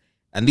ball,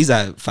 and these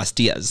are first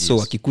years. So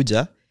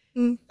wakikuja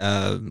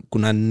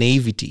kuna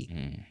naivety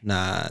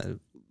na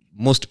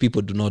most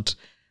people do not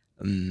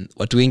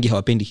watu wengi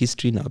hawapendi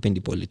history na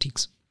hawapendi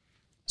politics.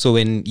 So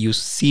when you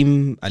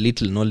seem a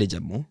little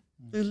knowledgeable,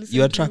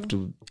 you attract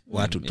to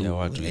watu tu.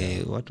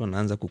 Watu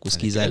wanaanza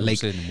kukusikiza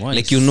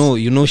like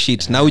you know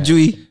shit. Na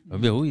ujui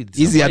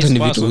hizi hata ni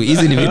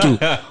vitu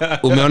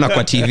umeona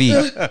kwa TV.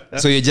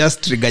 So you're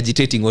just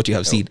regurgitating what you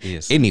have seen.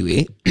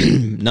 Anyway,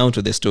 now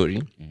to the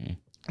story.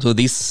 So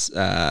this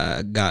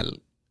girl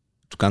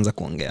tukaanza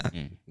kuongea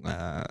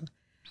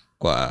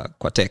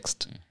kwa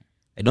text.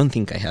 I don't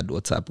think I had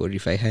WhatsApp, or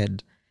if I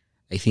had,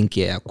 I think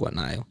hakuwa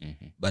nayo.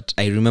 But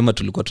I remember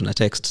tulikuwa tuna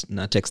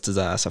text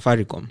za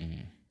Safaricom.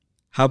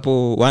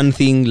 Hapo one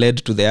thing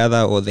led to the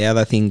other, or the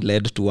other thing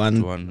led to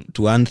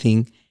one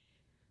thing.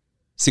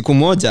 Siku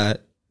moja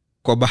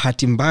kwa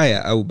bahati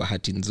mbaya au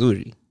bahati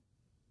nzuri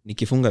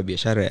nikifunga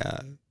biashara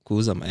ya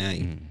kuuza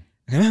mayai.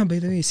 By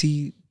the way,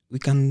 see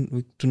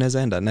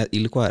tunaweza enda, na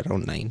ilikuwa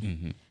around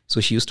 9.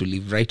 So she used to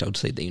live right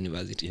outside the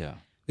university.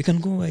 We can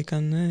go, I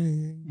can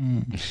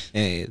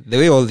the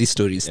way all these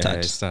stories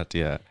start.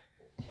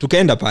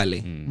 Tukaenda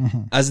pale.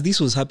 As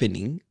this was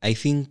happening, I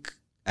think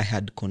I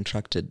had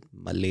contracted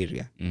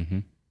malaria.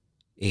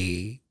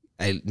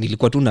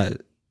 Nilikuwa tu na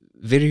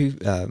very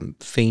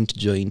faint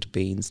joint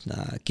pains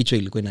na kichwa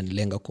ilikuwa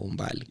inanilenga kwa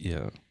umbali.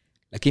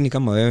 Lakini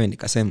kama wewe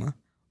nikasema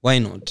why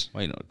not?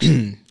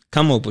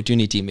 Kama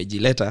opportunity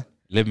imejileta,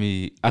 let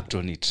me act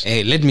on it.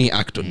 Let me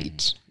act on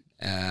it.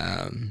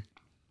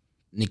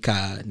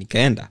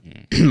 nikaenda.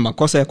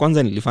 Makosa ya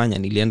kwanza nilifanya,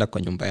 nilienda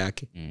kwa nyumba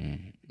yake.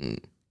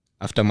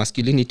 After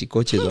masculinity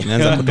coaches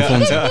wameanza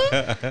kutufunza.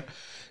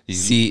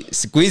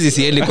 Siku hizi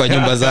siendi kwa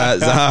nyumba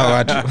za hawa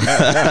watu.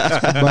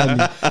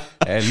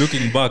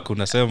 Looking back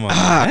unasema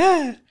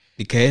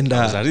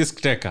nikaenda a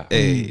risk taker.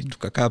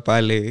 Tukakaa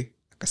pale,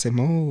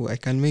 akasema I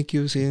can make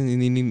you say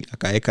nini,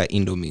 akaeka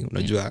Indomie.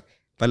 Unajua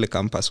pale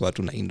campus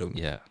watu na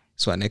Indomie. Yeah.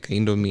 So anaweka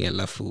Indomie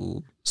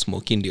alafu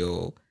smoky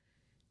ndio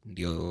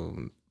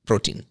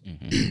protein.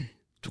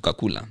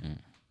 Tukakula.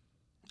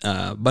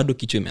 Bado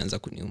kichwa imeanza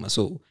kuniuma.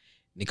 So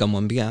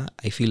nikamwambia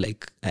I feel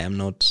like I'm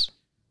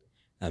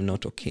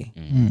not okay.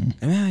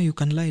 You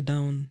can lie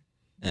down.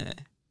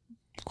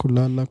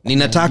 Kulala.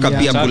 Ninataka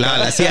pia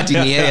kulala. Si ati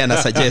ni yeye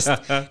ana suggest.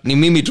 Ni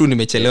mimi tu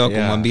nimechelewa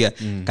kumwambia.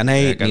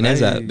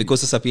 Ninaweza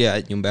because sasa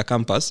pia nyumba ya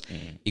campus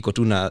iko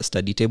tu na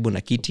study table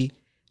na kiti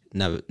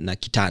na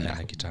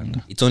kitanda.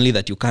 It's only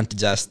that you can't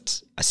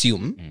just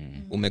assume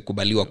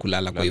umekubaliwa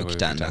kulala kwa hiyo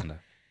kitanda.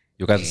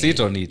 You can sit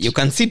on it. You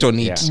can sit on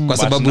it. Yeah. Kwa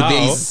sababu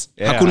there is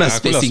hakuna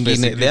space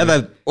ingine. The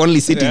other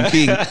only sitting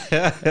thing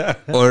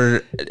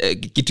or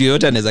kitu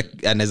yoyote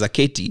anaweza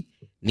keti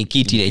ni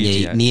kiti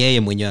yenye ni yeye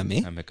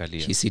mwenyewe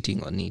she's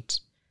sitting on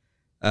it.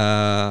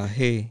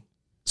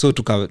 So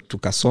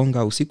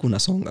tukasonga usiku,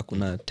 unasonga,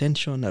 kuna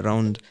tension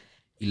around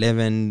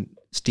 11,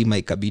 stima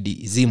ikabidi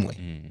izimwe.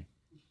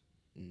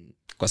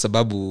 Kwa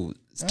sababu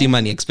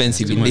stima ni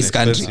expensive in this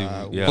country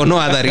for no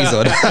other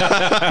reason.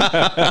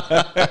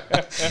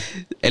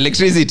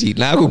 Electricity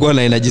na hakukuwa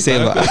na energy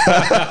saver.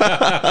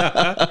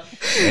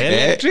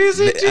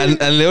 Electricity and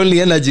the only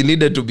energy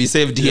needed to be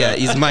saved here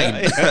is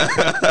mine.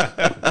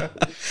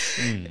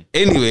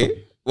 Anyway,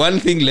 one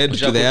thing led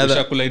to the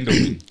other.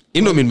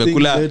 Indomie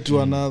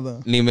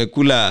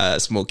nimekula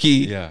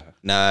smoky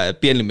na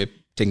pia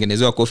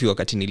nimetengenezewa coffee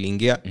wakati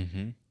niliingia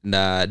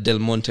na Del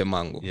Monte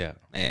mango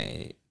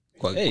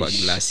kwa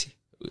glasi.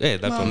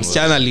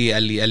 Msichana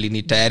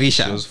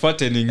alinitayarisha. She was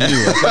fattening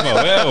you. Asema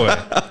wewe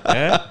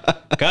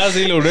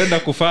kazi ile unaenda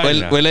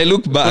kufanya. When I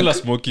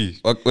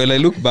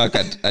look back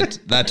at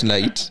that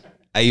night,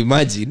 I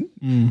imagine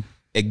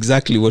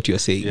exactly what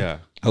you're saying.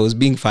 I was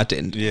being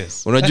fattened.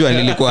 Yes. Unajua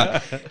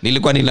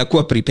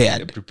nilikuwa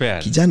prepared.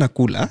 Kijana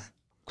kula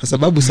kwa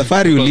sababu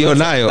safari ulio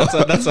nayo.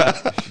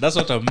 That's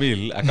what a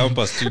meal a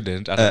campus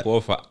student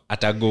atakuoffer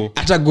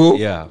atago.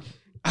 Yeah.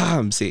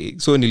 I'm saying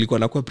so nilikuwa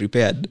nakuwa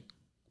prepared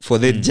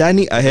for the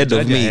journey ahead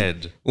of me.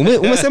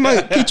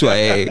 Umesema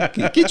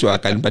kichwa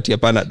akanipatia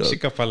Panadol.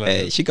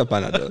 Shika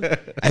Panadol.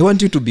 I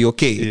want you to be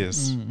okay.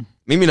 Yes.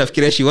 Mimi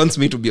nafikiria she wants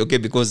me to be okay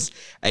because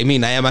I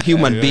mean I am a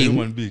human being,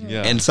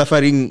 and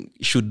suffering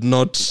should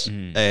not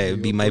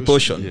be my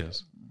portion.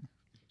 Yes.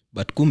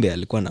 But kumbe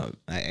alikuwa na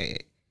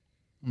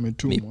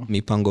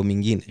mipango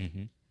mingine.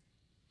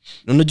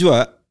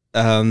 Unajua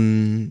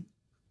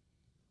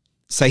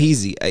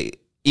sahizi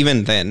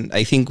even then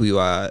I think we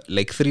were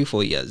like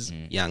 3-4 years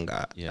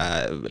younger,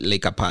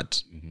 like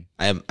apart.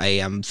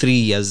 I am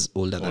 3 years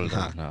older than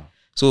her now.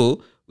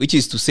 So which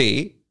is to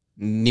say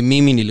ni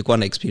mimi nilikuwa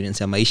na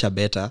experience ya maisha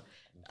better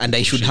and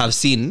I should have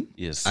seen.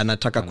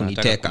 Anataka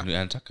kuniteka.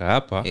 Anataka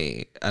hapa.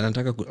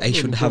 I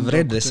should have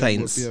read the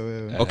signs.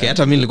 Okay,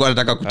 hata mimi nilikuwa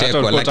nataka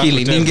kutekwa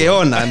lakini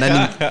ningeona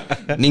na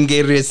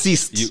ninge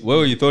resist.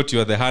 You thought you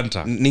were the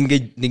hunter.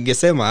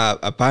 Ningesema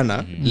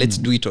hapana,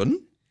 let's do it on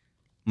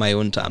my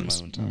own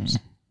terms.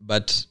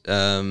 But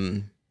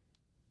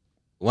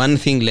one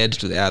thing led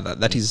to the other.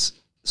 That is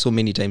so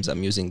many times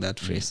I'm using that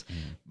phrase.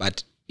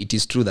 But it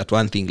is true that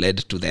one thing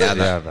led to the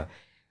other.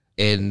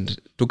 And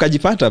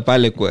tukajipata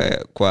pale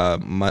kwa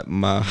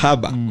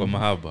mahaba. Kwa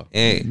mahaba.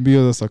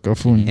 Mbio za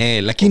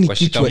sakafuni. Lakini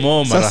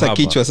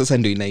kichwa sasa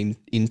ndio ina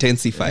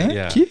intensify.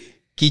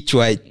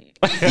 Kichwa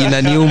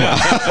inaniuma.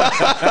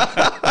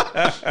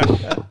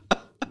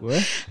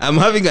 I'm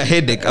having a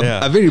headache,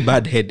 a very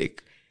bad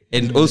headache.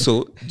 And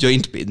also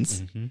joint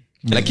pains.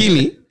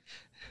 Lakini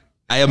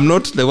I am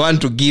not the one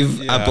to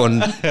give up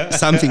on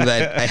something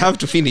that I have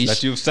to finish.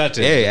 That you've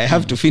started. I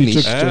have to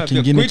finish.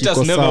 Quitters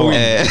never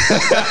win.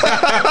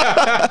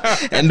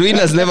 And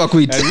winners never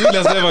quit.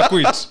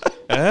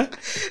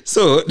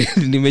 So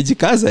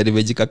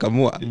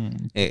nimejikakamua.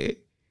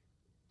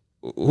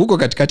 Huko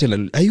katikati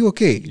are you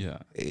okay?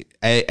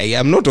 I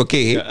am not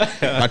okay.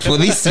 But for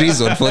this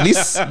reason, for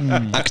this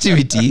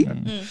activity,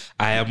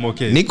 I am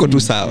okay. Niko tu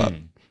sawa.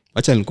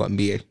 Wacha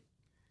nikwambie.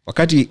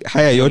 Wakati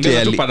haya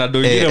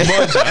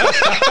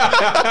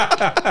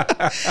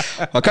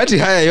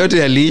yote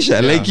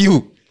yaliisha, like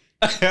you,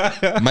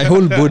 my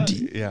whole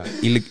body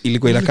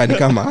ilikuwa inakani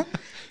kama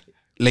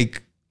like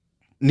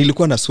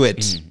nilikuwa na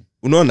sweat.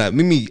 Unaona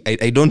mimi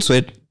I don't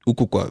sweat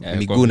huku kwa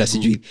miguu na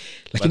sijui,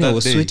 lakini I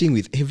was sweating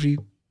with every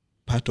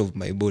part of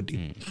my body.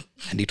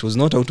 And it was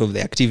not out of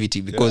the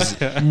activity because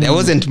there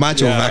wasn't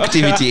much of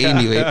activity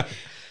anyway.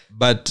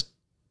 But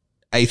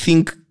I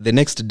think the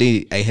next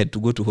day I had to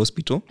go to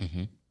hospital.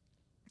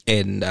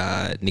 And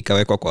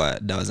nikawekwa kwa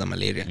dawa za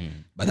malaria.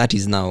 But that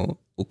is now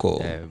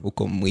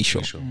uko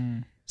mwisho.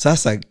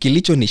 Sasa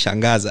kilicho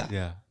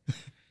nishangaza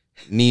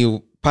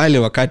ni pale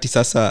wakati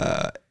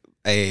sasa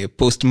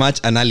post match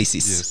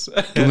analysis. Yes.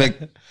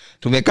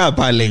 Tumekaa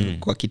pale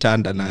kwa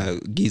kitanda na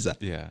giza.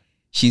 Yeah.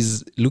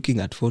 She's looking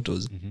at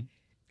photos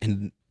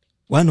and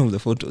one of the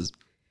photos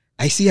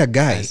I see a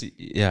guy.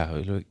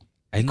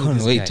 I know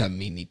this wait guy. a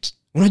minute.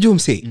 Unajua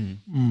mse?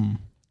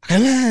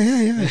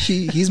 Yeah.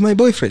 He's my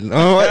boyfriend.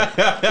 Oh,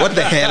 what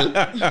the hell?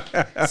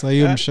 So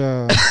hiyo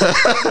msha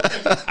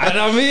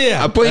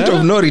Anamia. A point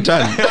of no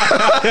return.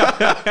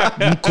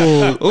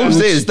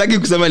 Mse sitaki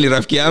kusema ni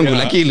rafiki yangu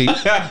lakini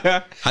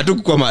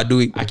hatukuwa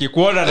maadui.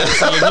 Akikuona na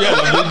kusalimia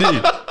na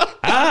bidii.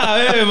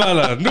 Wewe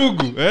bana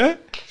ndugu,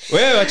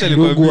 Wewe acha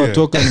nikwambie. ndugu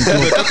watoka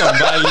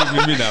mbali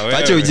mimi na wewe.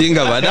 Acha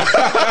ujinga bana.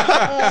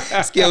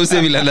 Sikia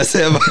use vile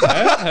anasema.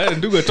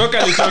 Ndugu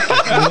toka nitoke.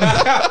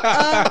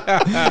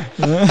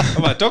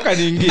 Kama toka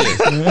niingie.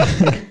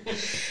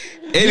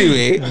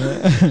 Anyway,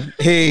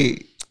 hey,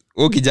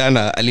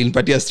 kijana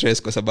alinipatia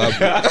stress kwa sababu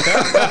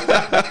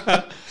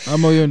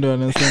ama huyo ndo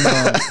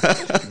anasema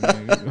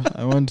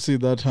I want to see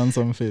that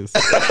handsome face.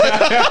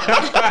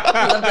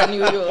 Labda ni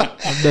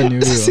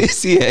huyo.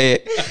 si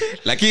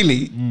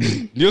lakini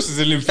ndio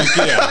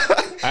zilimfikia.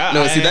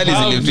 No, sidhani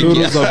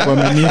zilimfikia. Za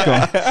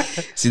kuaminika.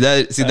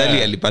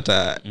 Sidhani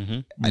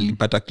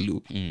alipata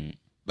clue.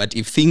 But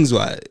if things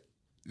were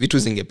vitu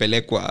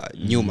zingepelekwa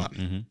nyuma,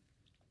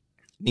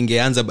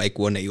 ningeanza by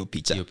kuona hiyo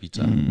picha.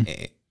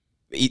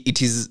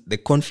 It is the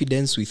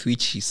confidence with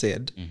which he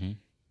said,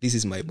 this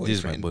is my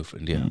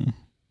boyfriend. Yeah.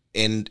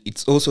 And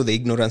it's also the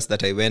ignorance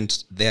that I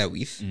went there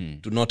with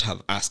to not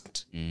have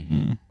asked.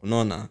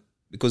 Unaona?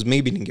 Because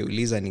maybe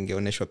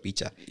ningeoneshwa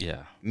picha.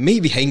 Yeah.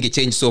 Maybe hainge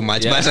change so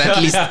much, but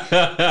at least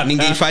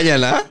ningeifanya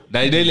na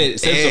daily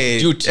sense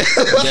of duty.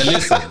 Yeah,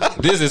 listen,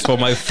 this is for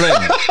my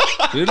friend,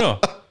 you know,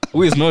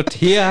 who is not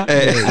here, and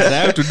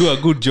I have to do a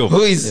good job.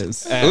 Who is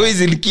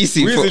in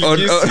Kisi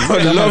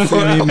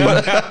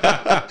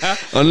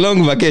on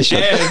long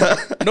vacation.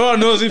 No one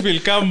knows if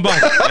he'll come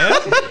back.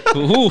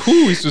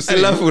 Who is to say?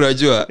 Alafu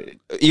unajua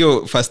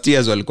hiyo first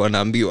years walikuwa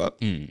naambiwa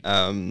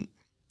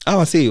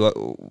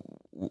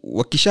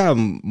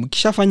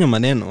mkishafanya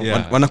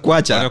maneno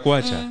wanakuacha.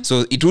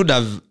 So it would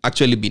have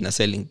actually been a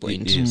selling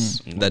point.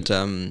 That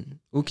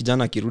huyu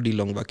kijana akirudi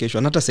long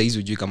vacation hata saizi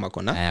hujui kama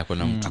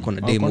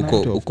akona dem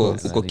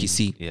uko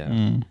Kisii.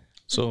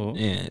 So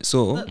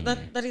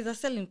that is a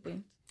selling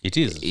point. It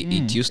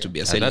used to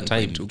be a selling at that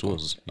time point. it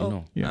was, you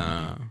know.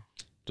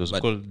 It was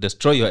But called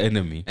destroy your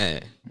enemy.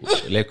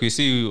 Like we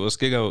see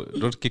Oskega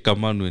don't kick a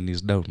man when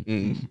he's down.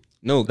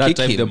 No, that kick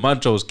time him. the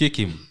mantra was kick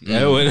him.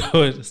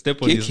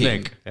 Step on Kick his him.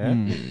 neck.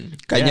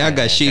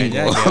 Kanyaga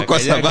shingo kwa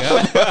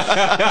sababu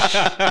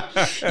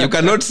you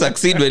cannot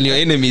succeed when your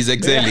enemy is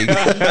excelling.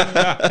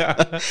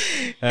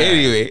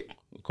 Anyway,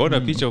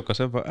 kona picha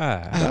ukasema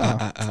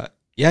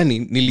yani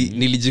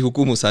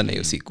nilijihukumu sana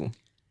hiyo siku.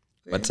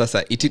 But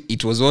sasa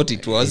it was what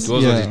it was.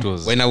 It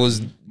was. When I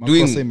was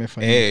doing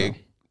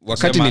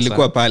wakati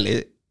nilikuwa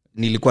pale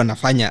nilikuwa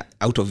nafanya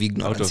out of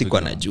ignorance,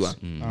 sikuwa najua.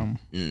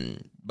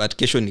 But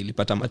kesho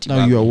nilipata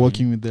matibabu. Now you are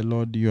walking with the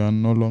Lord, you are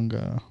no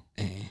longer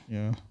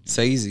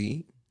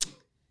saizi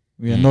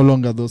we are no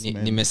longer those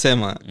men.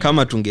 Nimesema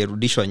kama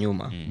tungerudishwa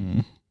nyuma,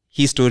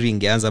 hii story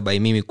ingeanza by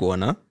mimi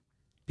kuona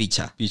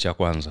picha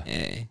kwanza.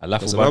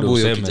 Alafu bado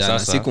useme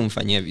sasa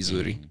sikumfanyia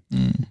vizuri.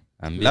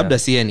 Labda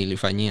si yeye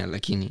nilifanyia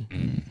lakini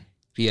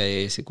pia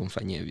yeye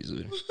sikumfanyia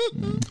vizuri.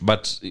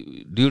 But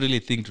do you really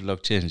think it would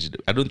have changed?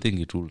 I don't think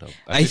it would have.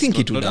 I think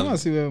it would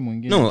have.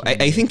 No,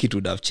 I think it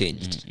would have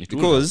changed.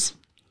 Because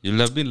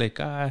you'll have been like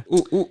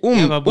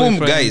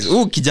guys,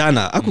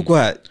 kijana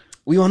hakukuwa,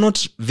 we were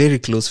not very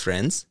close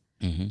friends.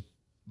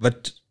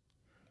 But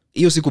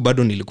hiyo siku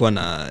bado nilikuwa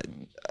na,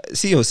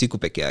 sio siku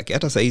peke yake,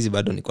 hata saizi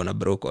bado niko na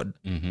bro code.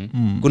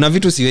 Kuna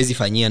vitu siwezi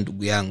fanyia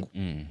ndugu yangu.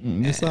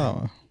 Ni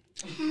sawa.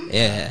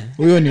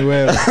 Huyo ni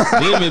wewe.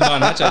 Mimi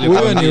bana acha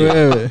huyo ni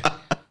wewe.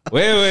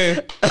 Wewe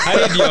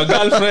hide your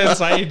girlfriends,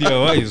 hide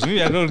your wives.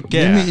 Me I don't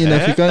care. Mimi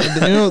inafika, you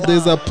know,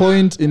 there's a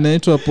point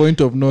inaitwa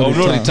point of no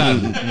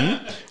return.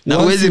 Na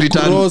huwezi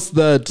return. Cross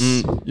that,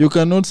 you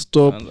cannot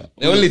stop.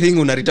 The only thing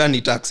una return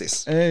ni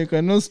taxes. You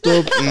cannot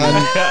stop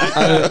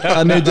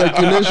an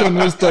ejaculation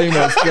whose time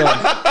has come.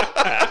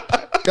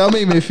 Kama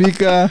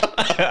imefika.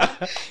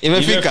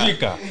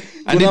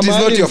 And it is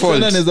not your fault.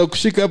 Naweza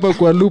kushika hapa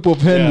kwa loop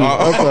of Henley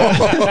hapa.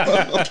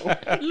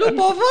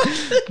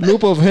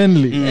 Loop of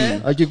Henley.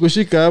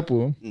 Akikushika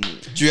hapo,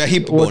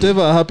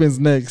 whatever happens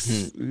next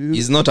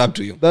is not up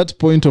to you. That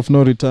point of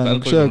no return.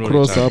 Ukisha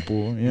cross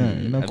hapo,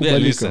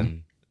 inakubalika.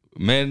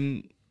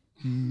 Men,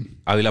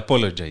 I will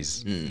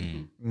apologize.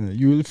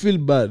 You will feel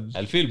bad.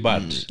 I'll feel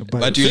bad.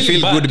 But you'll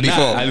feel good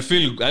before. I'll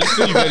feel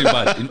very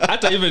bad.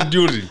 Hata even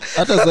during.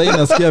 Hata sasa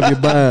nasikia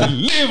vibaya.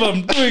 Believe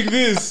I'm doing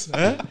this.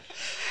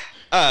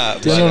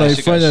 Tena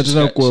unaifanya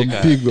tena kwa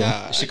mpigo.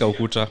 Shika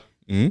ukuta.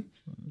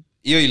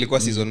 Hiyo ilikuwa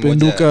season moja.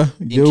 Penduka,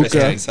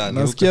 geuka.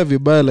 Nasikia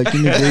vibaya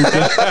lakini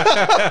geuka.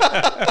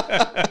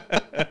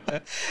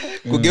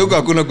 kugeuka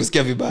hakuna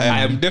kusikia vibaya.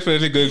 I am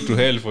definitely going to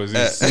hell for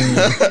this.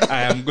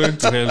 I am going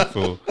to hell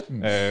for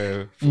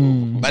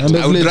But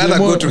I would rather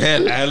go to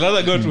hell. I'd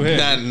rather go to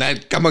hell. Na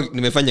kama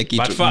nimefanya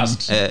kitu. But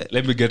first,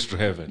 let me get to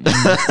heaven.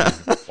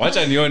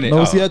 Wacha nione.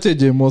 Na usiache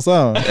jemo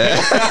sawa.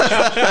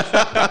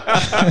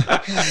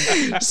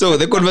 So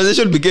the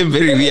conversation became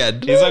very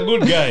weird. He's a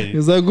good guy.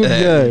 He's a good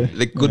guy.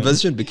 The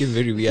conversation became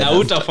very weird. Na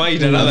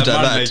utafind another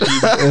man like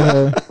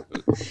him.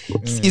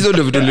 Hizo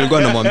ndio vitu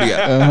nilikuwa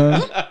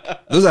namwambia.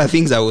 Those are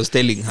things I was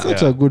telling her.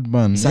 Such a good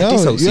man. Saa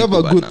tisa You have a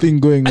usiku good bana. thing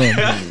going on.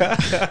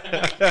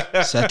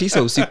 Saa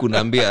 9 usiku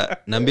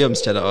naambia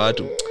msichana wa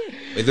watu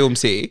wewe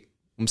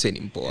umse ni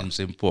mpoa.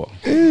 Msempoa.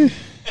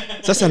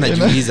 Sasa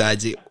najiuliza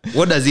aje,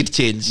 what does it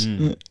change?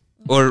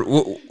 Or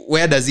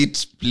where does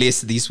it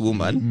place this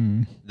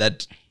woman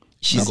that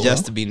she's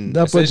just been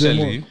Hapo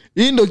Essentially. jemo.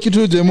 Hii ndo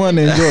kitu jemo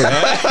anaenjoy.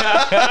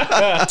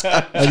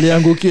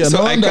 Aliangukia. so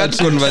No I wonder cut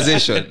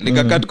conversation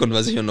cut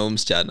conversation na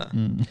msichana.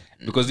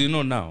 Because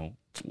now,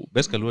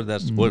 basically what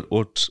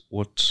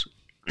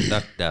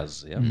that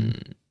does, yeah.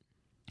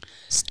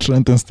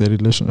 strengthens the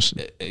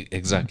relationship.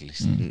 Exactly.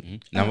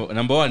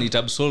 Number one, it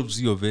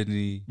absolves you of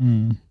any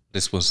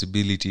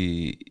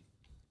responsibility.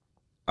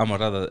 Or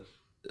rather,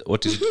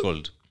 what is it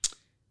called?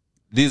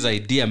 This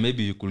idea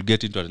maybe you could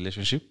get into a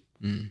relationship.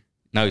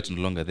 Now it's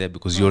no longer there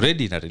because you're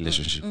already in a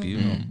relationship, you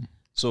know.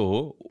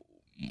 So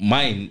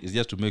mine is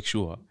just to make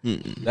sure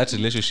that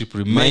relationship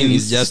remains Mine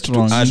is just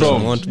strong. to add Strong.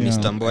 on what Yeah.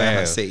 Mr. Mboya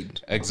has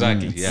said.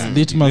 Exactly. Yeah.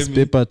 Litmus Let me-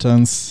 paper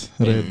turns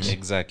red.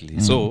 Exactly.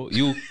 So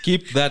you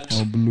keep that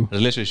Or blue.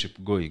 relationship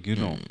going, you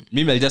know.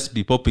 Maybe I'll just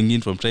be popping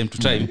in from time to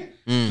time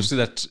to see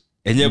that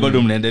enyewe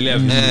bado mnaendelea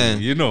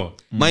vizuri, you know.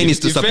 Mine is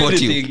to If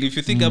support you. anything, if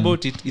you think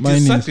about it, it Mine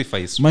is is-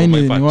 sacrifice for Mine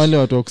my ni part. wale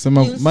watu wa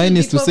kusema You'll still mine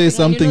is be to say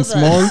popping and you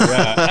something know small.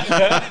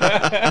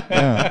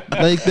 Yeah.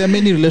 Like there are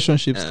many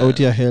relationships out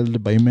here held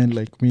by men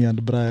like me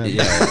and Brian.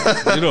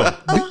 Yeah. You know.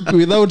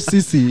 Without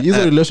sisi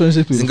hizo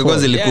relationship will Zingekuwa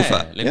fall. zilikufa.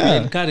 Yeah, like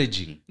Yeah.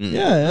 encouraging.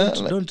 Yeah.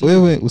 Don't-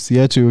 Wewe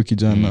usiache huyo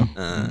kijana.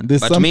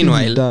 There's But something he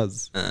meanwhile,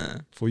 does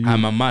for you.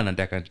 I'm a man and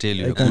I can tell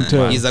you I can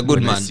tell. He's a good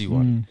when I man. see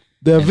one.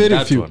 There are And very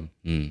that few. one,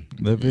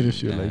 There are very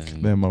few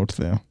like them out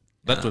there.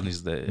 that one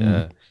is the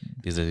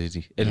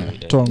anyway.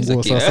 Toa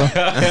nguo sasa.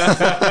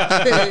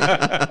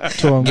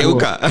 Toa nguo.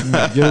 Geuka.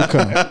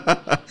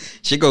 Geuka.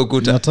 Shika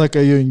ukuta. Nataka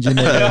hiyo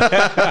ingine.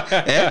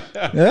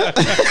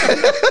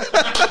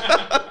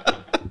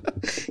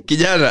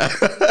 Kijana.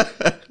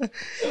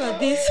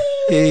 This.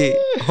 Hey,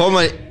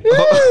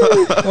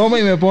 Homa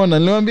imepona.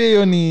 Niliwaambia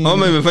hiyo ni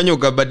homa imefanya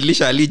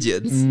ukabadilisha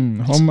allegiance.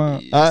 homa.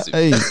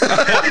 Hey.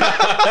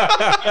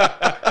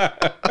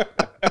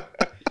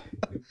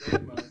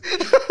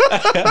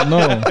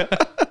 No.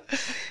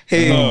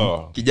 Hey,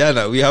 No.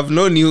 kijana, we have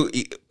known you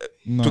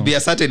No. to be a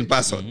certain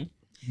person.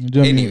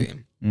 Unajua Anyway,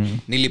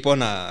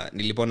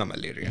 nilipona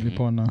malaria.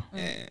 nilipona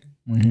Eh,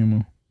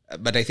 muhimu.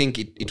 but I think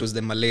it was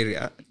the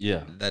malaria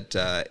Yeah. that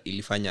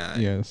ilifanya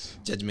Yes.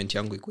 judgment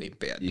yangu ikuwe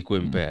impaired.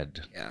 Equal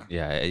impaired.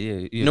 Yeah.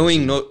 Yeah.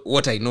 Knowing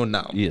what I know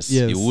now. Yes,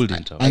 Yes. you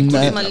wouldn't have. And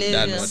couldn't have Malaria.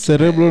 done what-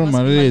 cerebral Must be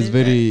malaria is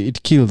malaria. very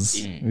it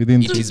kills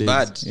within It 3 is days.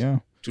 bad. Yeah.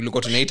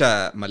 tulikuwa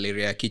tunaita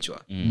malaria ya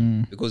kichwa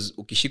because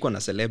ukishikwa na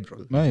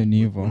cerebral Nayo ni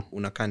hivyo.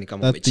 unakaa ni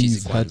kama That thing umechizi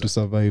is hard to kwanza.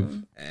 survive.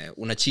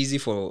 Unachizi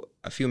for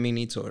a few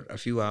minutes or a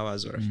few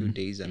hours or a few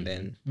days and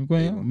then Kwa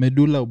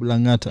medulla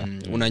oblongata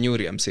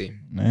unanyuri amsay.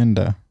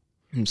 naenda.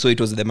 So it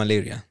was the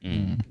malaria.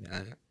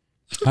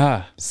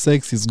 Yeah.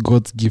 Sex is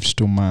God's gift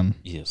to man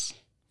Yes.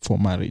 for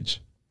marriage.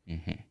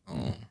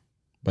 Oh.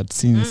 But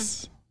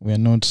since we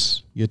are not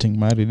getting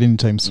married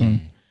anytime soon,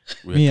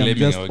 We are me I'm claiming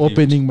just our gift.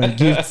 opening my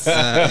gifts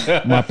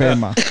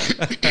mapema.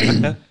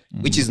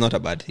 Which is not a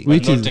bad thing.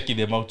 Which Not is taking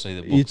them outside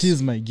the box. it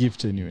is my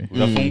gift anyway.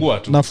 Unafungua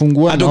tu.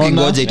 Nafungua Hata naona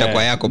ukingoja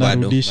itakuwa yako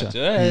bado. narudisha.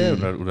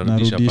 Unarudisha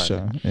Narudisha.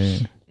 pale.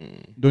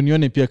 Ndo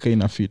nione pia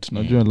kaina fit.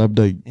 Najua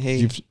labda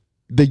Hey.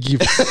 the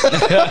gift.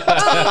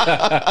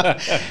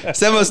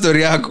 Sema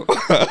story yako.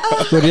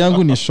 Story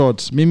yangu ni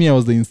short. Mimi I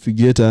was the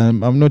instigator.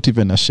 I'm not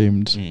even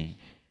ashamed.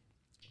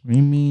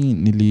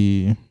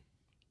 Mimi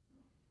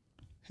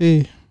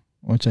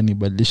wacha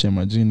nibadilishe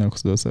majina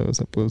kwa sababu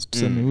suppose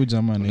tuseme huyu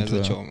jamaa Unaweza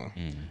anaitwa choma.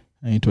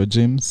 anaitwa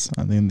James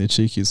and then the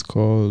chick is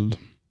called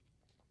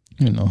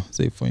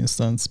say for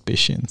instance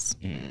Patience.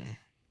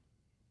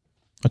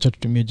 Wacha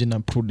tutumie jina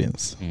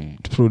Prudence.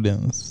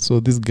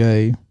 So this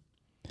guy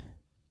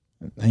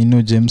I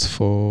know James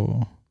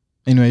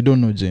I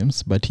don't know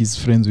James but he's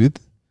friends with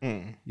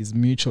his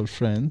mutual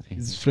friend.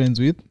 He's friends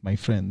with my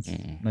friends.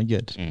 Na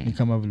get ni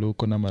kama vile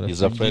uko na marafiki.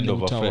 He's a friend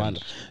wengine of a utawala. friend.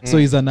 So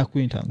he's an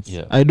acquaintance.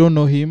 Yeah. I don't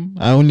know him.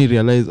 I only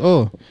realize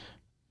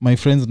my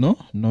friends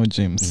know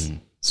James.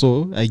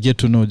 So I get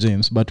to know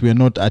James but we are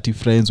not arty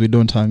friends. We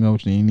don't hang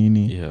out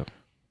nini. Yeah.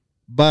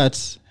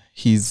 But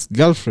his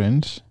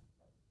girlfriend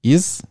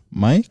is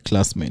my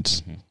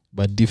classmate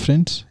but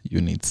different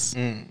units.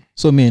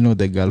 So me I know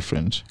the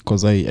girlfriend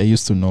because I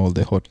used to know all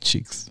the hot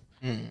chicks.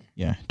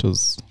 Yeah, it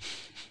was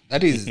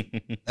That is a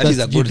That's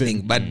good given.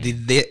 thing. But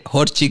did the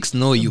hot chicks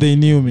know you? they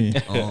knew me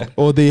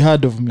or they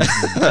heard of me.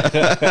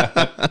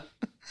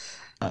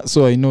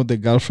 so I know the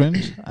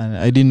girlfriend, and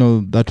I didn't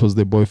know that was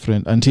the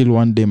boyfriend until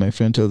one day my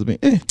friend tells me,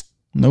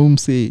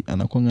 naumse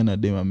anakwanga na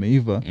dem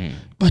ameiva,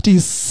 but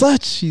he's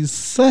such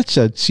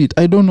a cheat.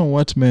 I don't know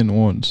what men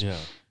want.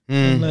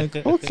 I'm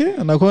like, okay,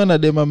 anakwanga na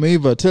dem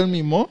ameiva, tell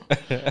me more.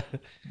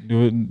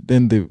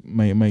 Then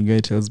my guy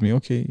tells me,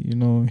 okay,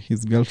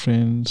 his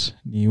girlfriend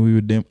ni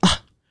huyu dem.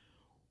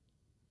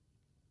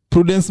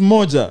 Prudence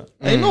moja.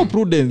 I know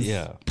Prudence.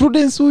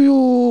 Prudence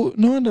huyu,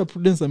 no wonder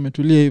Prudence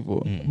ametulia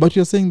hivyo. But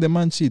you're saying the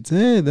man cheats.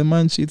 The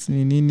man cheats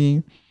ni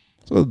nini.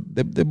 So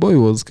the boy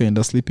was kind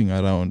of sleeping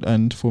around,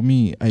 and for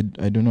me, I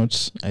do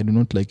not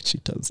like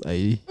cheaters.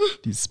 I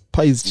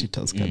despise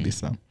cheaters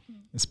kabisa,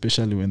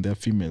 especially when they're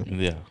female.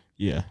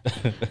 Yeah.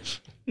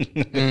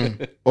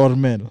 Or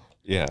male.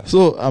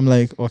 So I'm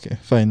like, okay,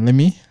 fine. Let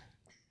me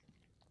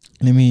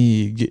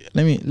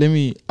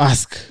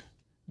ask.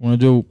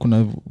 Unajua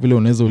kuna vile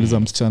unaweza uliza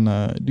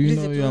msichana, do you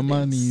know your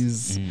man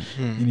is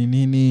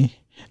nini,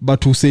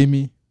 but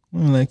usemi.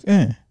 I'm like,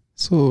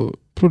 so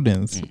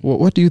Prudence,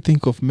 what do you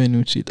think of men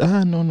who cheat?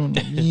 No,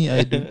 me,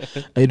 I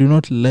do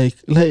not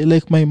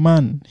like my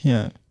man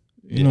here.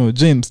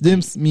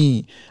 James,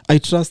 me, I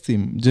trust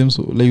him. James,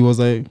 like, he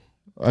was a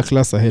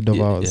class ahead of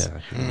ours.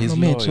 He's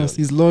loyal. I trust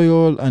he's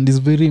loyal and he's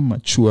very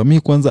mature. Me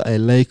kwanza, I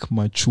like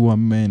mature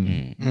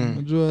men.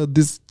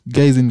 These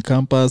guys in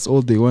campus,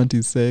 all they want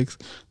is sex.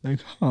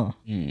 Like,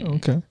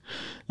 okay.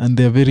 And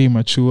they're very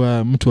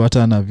mature. Mtu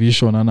hata ana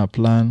vision, ana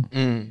plan.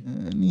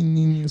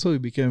 So we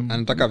became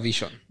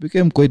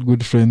quite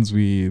good friends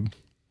with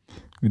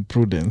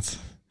Prudence.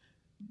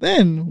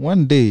 Then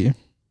one day,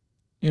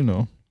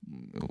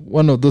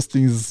 one of those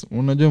things,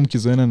 unajua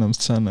mkizoena na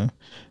msichana,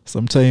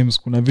 sometimes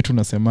kuna vitu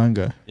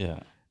nasemanga,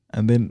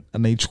 and then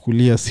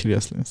anaichukulia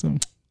seriously. So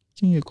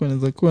kingekuwa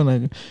naweza kuwa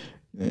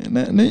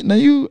na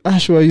you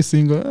Ashwa, are you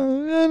single?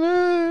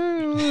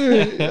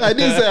 I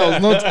didn't say I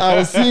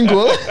was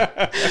single.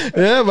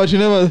 But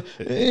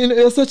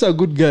you're such a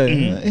good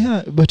guy.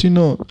 But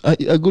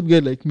a good guy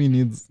like me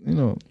needs,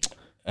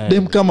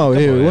 them kama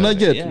wewe,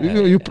 unaget,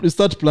 you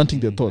start planting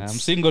the thoughts. I'm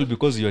single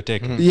because you're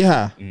taken.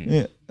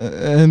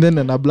 And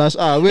then I blush.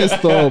 Wait,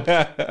 stop.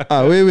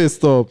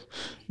 Stop.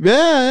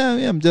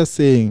 I'm just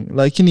saying,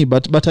 like,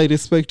 but I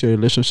respect your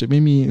relationship.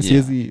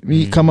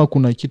 Me kama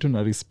kuna kitu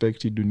na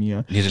respect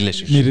dunia ni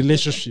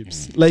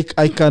relationships. Like,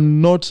 I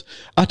cannot,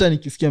 hata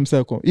nikisikia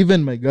msako,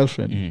 even my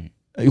girlfriend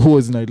who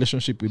was in a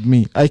relationship with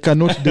me, I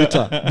cannot date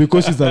her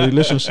because she's in a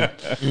relationship.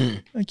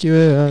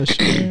 Okay,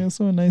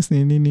 so nice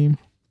nini.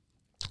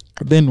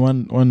 Then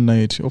one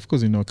night, of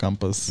course,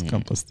 campus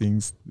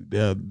things.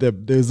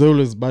 There's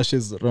always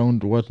bashes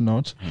around,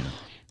 whatnot.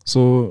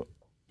 So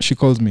she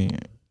calls me.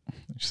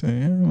 She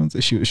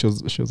said, she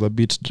was a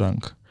bit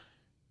drunk,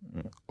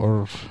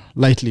 or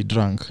lightly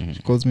drunk.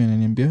 She calls me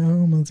and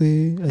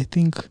I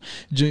think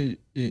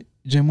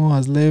Jemo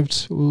has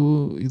left.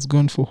 He's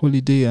gone for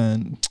holiday,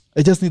 and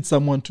I just need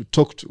someone to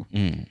talk to.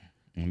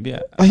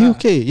 Are you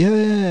okay?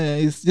 Yeah.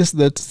 It's just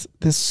that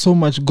there's so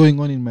much going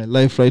on in my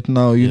life right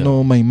now.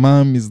 My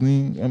mom is.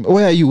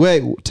 Where are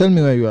you? Tell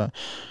me where you are.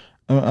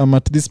 I'm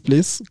at this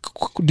place.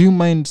 Do you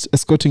mind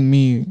escorting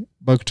me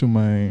back to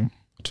my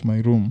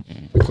room?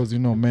 Because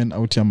men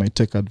out here might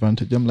take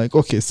advantage. I'm like,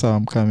 okay, sir,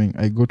 I'm coming.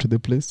 I go to the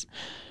place.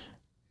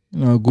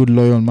 A good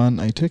loyal man.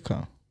 I take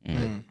her.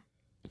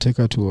 Take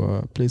her to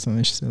a place, and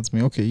then she tells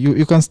me, okay,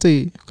 you can stay.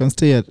 You can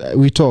stay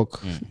we talk.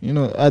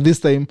 At this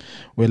time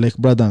we're like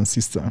brother and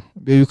sister.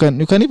 You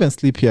can even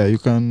sleep here. You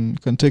can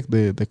take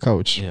the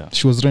couch.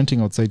 She was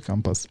renting outside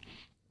campus.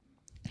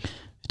 I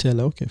tell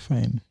her, okay,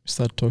 fine. We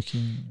start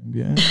talking.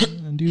 And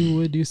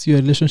where do you see your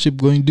relationship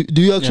going?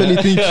 Do you actually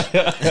think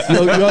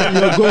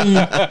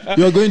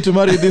you're going to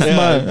marry this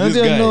man? And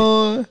this guy.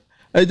 No,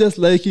 I just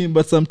like him,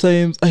 but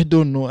sometimes I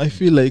don't know. I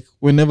feel like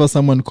whenever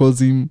someone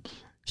calls him,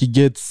 he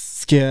gets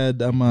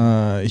scared.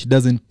 He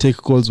doesn't take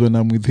calls when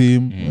I'm with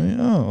him.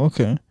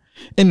 Okay.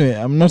 Anyway,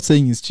 I'm not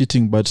saying he's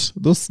cheating, but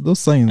those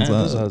signs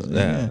are.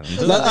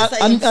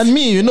 And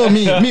me,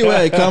 me where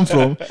I come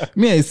from,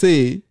 me, I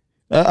say,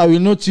 I will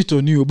not cheat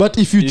on you. But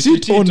if you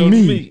cheat on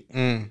me,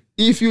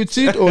 if you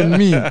cheat on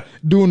me,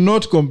 do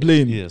not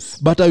complain. Yes.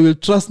 But I will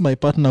trust my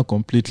partner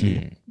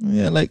completely.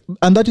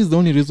 And that is the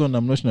only reason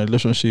I'm not in a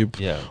relationship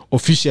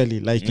officially,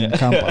 like in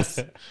campus.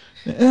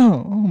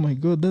 Oh my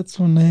God, that's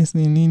so nice.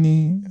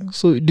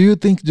 So do you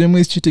think Jemo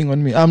is cheating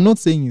on me? I'm not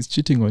saying he's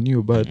cheating on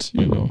you, but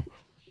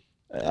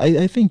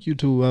I think you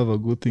two have a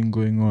good thing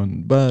going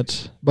on.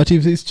 But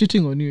if he's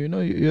cheating on you,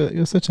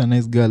 you're such a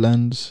nice girl,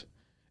 and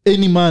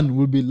any man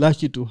will be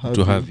lucky to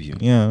have you.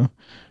 Yeah.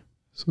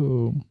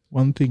 So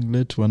one thing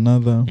led to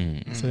another.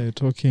 Started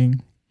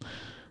talking.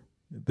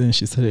 Then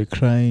she started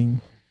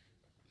crying.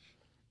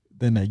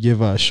 Then I gave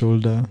her a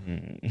shoulder.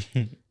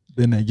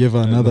 Then I gave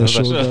her another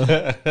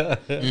shoulder.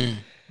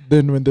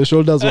 Then when the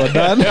shoulders were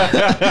done,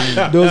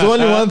 there was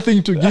only one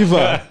thing to give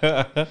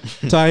her.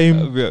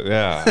 Time.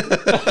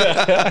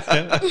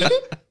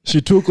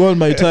 She took all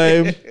my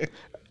time.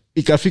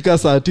 Ikafika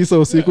saa 9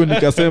 usiku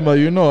nikasema,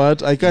 you know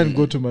what, I can't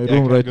go to my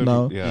room right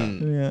now.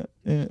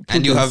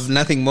 And you have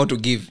nothing more to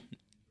give.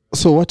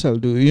 So what I'll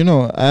do, you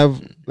know, I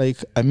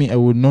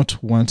would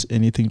not want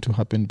anything to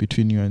happen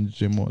between you and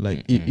Jemo.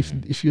 Like,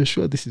 if you're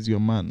sure this is your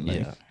man,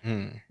 like,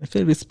 like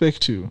I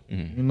respect you.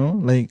 You know,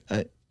 like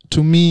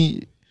to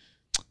me,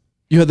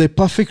 you're the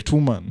perfect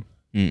woman.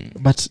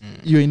 But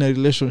you're in a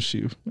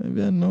relationship.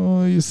 Maybe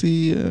no, you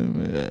see,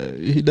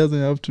 he doesn't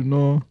have to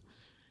know.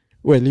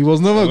 Well, he was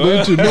never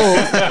going to know,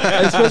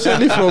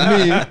 especially from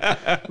me.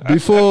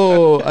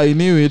 Before I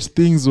knew it,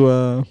 things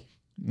were,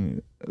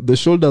 the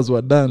shoulders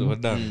were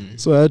done.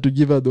 So I had to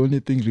give her the only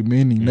thing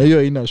remaining. Now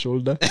you're in a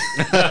shoulder.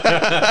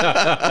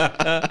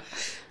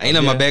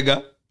 Aina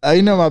mabega.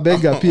 Aina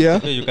mabega pia.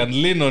 Yeah, you can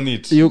lean on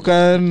it. You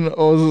can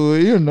also,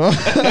 you know.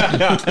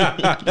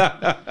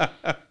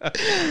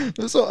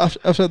 So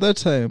after that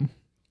time,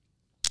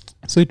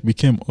 so it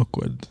became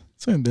awkward.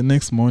 So in the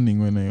next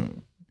morning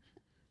when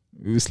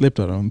we slept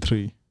around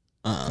 3.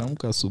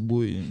 Kaamka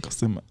asubuhi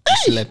nikasema,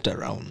 Slept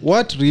around.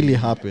 what really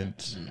happened?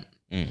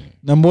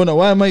 Na mbona,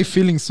 why am I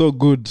feeling so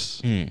good?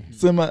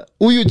 Sema,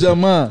 huyu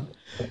jamaa,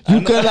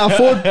 you can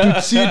afford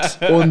to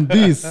cheat on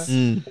this.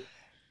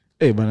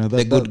 Hey, man,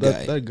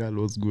 that girl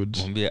was good.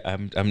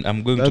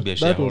 I'm going to be a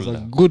shareholder. That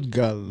was a good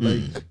girl.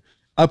 Like,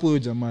 hapo huyo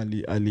jamaa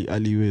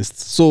ali waste.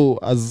 So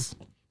as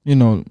you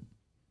know,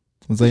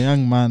 as a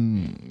young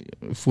man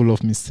full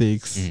of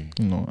mistakes,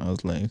 you know, I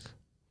was like,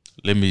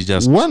 let me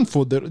just one.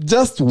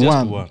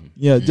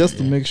 Yeah, just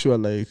to make sure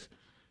like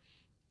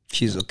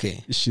she's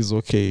okay.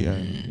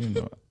 And you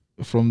know,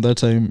 from that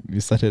time we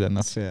started an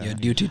affair. Your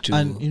duty to,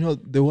 and you know,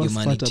 the worst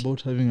part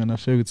about having an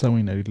affair with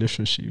someone in a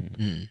relationship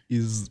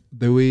is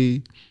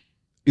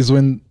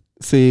when,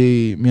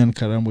 say, me and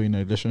Karambu in a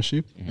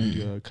relationship and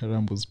you're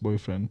Karambu's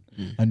boyfriend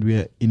and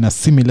we're in a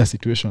similar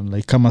situation,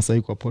 like kama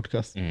sai kwa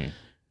podcast.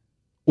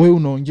 We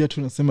unaongea tu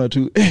unasema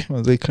tu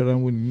mazai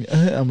Karambu ni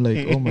I'm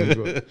like, oh my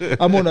god.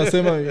 Ama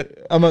unasema,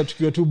 ama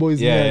tukiwa two boys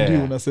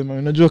ndio unasema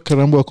unajua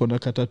Karambu ako na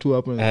katatu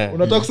hapo.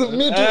 Unataka kusema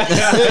mimi tu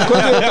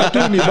kwanza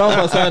katatu ni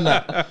bamba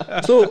sana.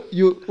 So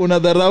you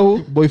unadharau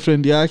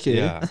boyfriend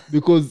yake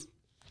because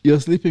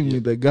you're sleeping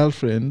with the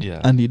girlfriend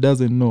and he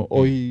doesn't know,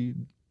 or he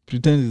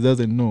pretends he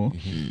doesn't know.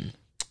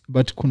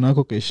 But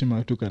kunako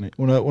heshima tu kana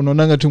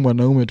unaonanga tu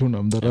mwanaume tu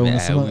unamdharau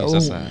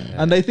unasema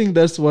and I think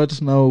that's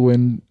what now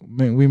when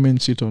women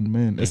cheat on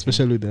men,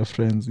 especially with their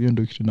friends, hiyo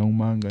ndio kitu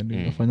naumanga ndio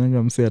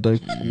nafanyanga mse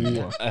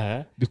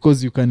atakuua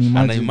because you can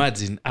imagine. And I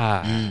imagine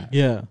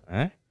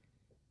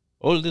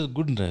all this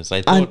goodness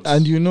I thought.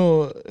 And you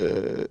know,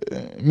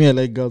 me I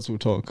like girls who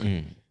talk.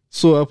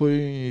 So hapo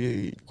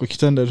kwa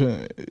kitanda tu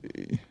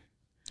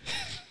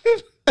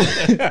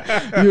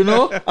you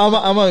know,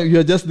 ama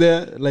you're just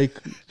there, like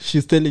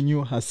she's telling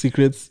you her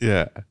secrets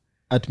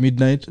at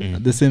midnight,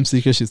 the same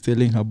secret she's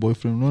telling her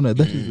boyfriend. No,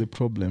 that is the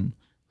problem.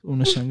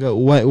 Unashanga,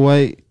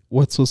 why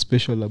what's so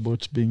special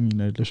about being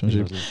in a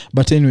relationship?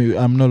 But anyway,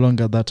 I'm no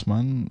longer that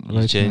man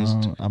right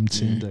now. I'm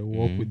changed. I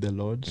walk with the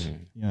Lord.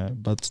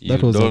 But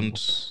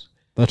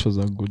that was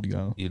a good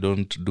girl. You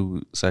don't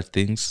do such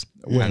things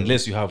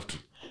unless you have to.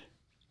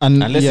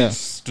 Unless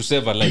it's to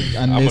save a life,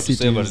 unless to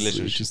save a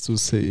relationship. It's to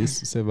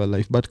save a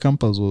life. But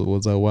campus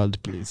was a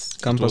wild place.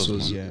 Campus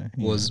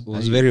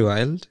was very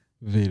wild,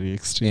 very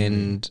extreme,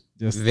 and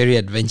very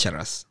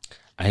adventurous.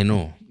 I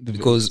know,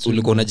 because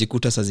ulikuwa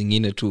unajikuta saa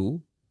zingine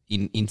tu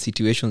in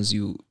situations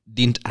you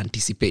didn't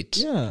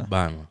anticipate.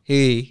 Bana.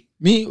 Hey,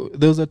 me,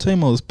 there was a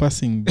time I was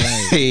passing by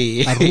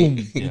a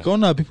room.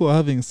 Nikaona people were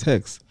having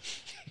sex.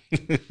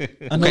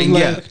 And I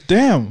was like,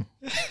 damn.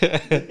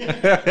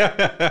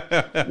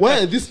 Why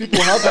are these people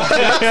having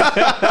sex?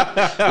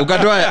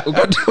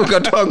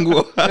 Ukatoa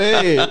nguo.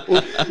 Hey,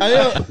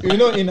 you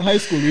know, in high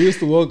school we used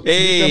to walk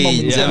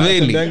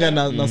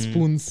na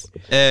spoons.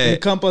 In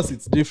campus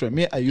it's different.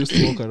 Me, I used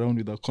to walk around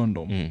with a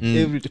condom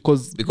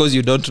because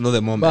you don't know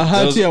the moment.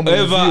 There was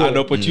ever an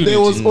opportunity.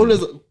 There was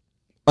always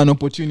an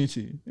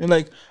opportunity. You're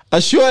like,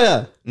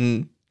 Ashwaya.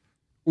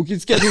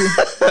 Ukisikia tu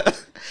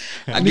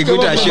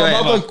akikuita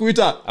Ashwaya.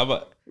 Kuita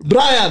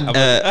Brian,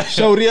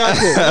 shauri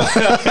yako.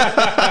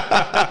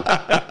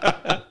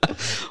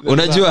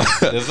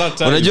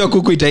 Unajua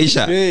kuku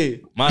itaisha.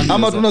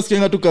 Ama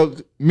tunasikianga tu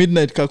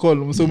midnight ka call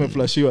mse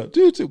umeflashiwa.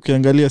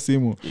 Ukiangalia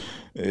simu.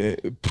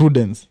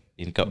 Prudence.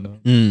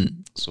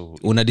 So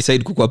una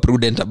decide kukuwa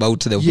prudent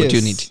about the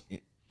opportunity.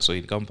 So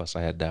in campus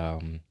I had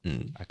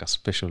like a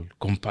special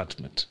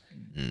compartment.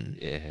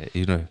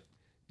 You know,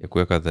 ya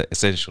kuweka the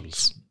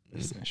essentials.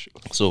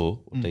 So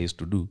what I used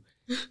to do,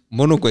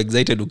 Mono ko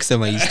excited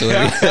ukisema hii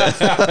story.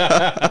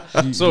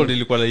 So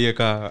nilikuwa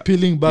naiweka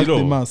peeling back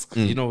the mask.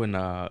 You know, when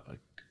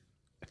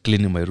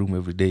cleaning my room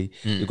every day,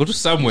 you go to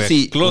somewhere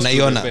close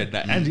to the bed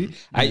and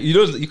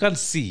you can't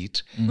see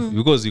it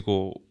because you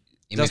go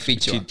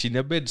imefichwa chini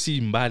ya bed,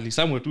 si mbali,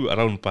 somewhere tu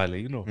around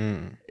pale, you know.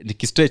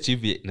 Nikistretch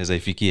hivi naweza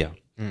ifikia.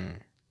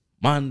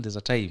 Man, there's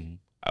a time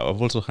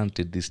I've also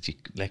hunted this chick,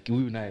 like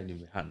huyu naye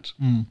nimehunt.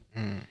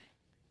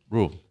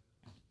 Bro,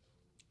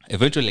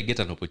 eventually I get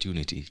an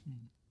opportunity.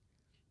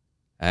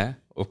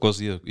 Of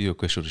course, your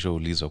question show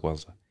ulizo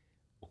kwanza.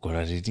 Uko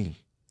na nini?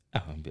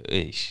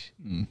 Ambia,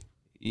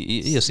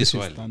 hiyo si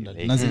swali standard.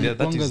 Like, Na that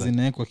zilikuanga is a-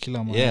 zinawekwa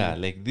kila mahali. yeah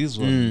like this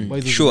one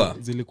Why hizo Sure.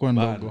 zilikuwa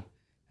ndogo.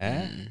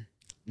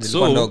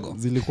 Zilikuwa So- ndogo.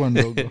 Zilikuwa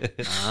ndogo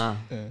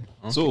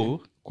so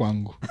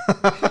kwangu.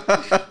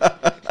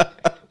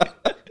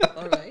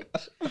 Alright.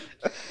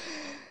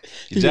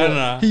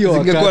 kijana Hiyo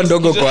Zingekuwa wakati,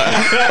 ndogo kwa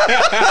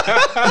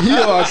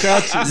hiyo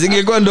wakati,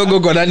 zingekuwa ndogo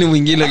kwa nani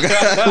mwingine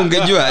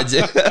ungejua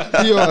aje?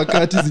 hiyo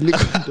wakati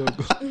zilikuwa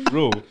ndogo.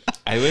 bro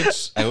I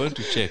went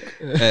to check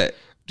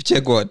To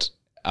check what?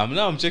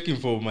 I'm checking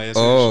for my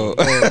Oh.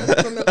 essential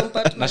From your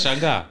compartment.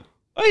 nashangaa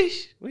Ai,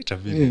 wait a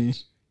minute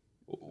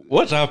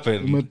what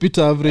happened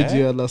Umepita average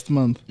ya last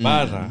month.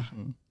 bara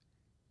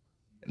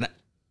na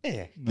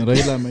Na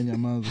Raila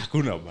amenyamaza.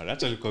 kuna bana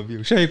acha nikwambie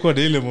ushaikuwa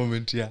na ile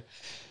moment ya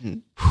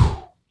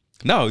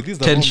now this is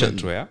the Tension.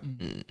 moment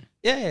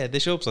where the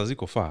shops are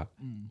ziko far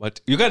but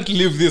you can't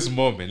leave this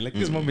moment like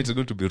this moment is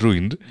going to be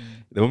ruined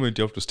the moment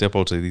you have to step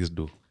outside this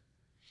door.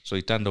 So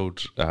it turned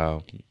out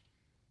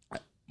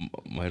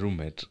my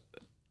roommate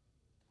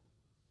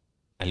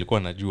alikuwa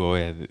anajua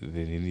where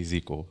the nini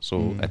ziko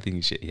so I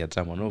think he had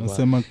someone over.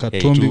 Nasema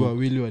katombi to-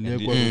 wawili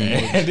waliekwa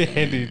and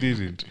he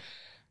didn't.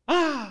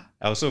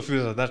 I was so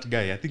furious at that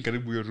guy. I think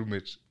karibu your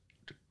roommate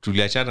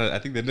tuliachana. I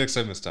think the next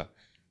semester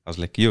I was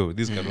like, yo,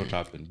 this cannot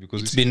happen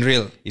because It's been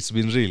real. It's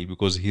been real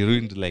because he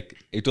ruined like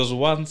it was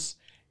once.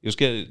 It was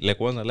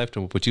like once a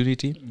lifetime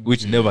opportunity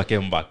which never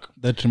came back.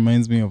 That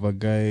reminds me of a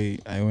guy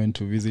I went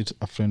to visit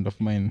a friend of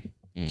mine.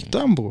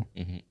 Kitambo.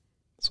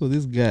 So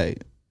this guy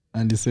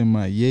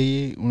alisema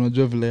yeye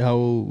unajua vile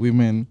how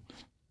women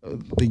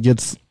they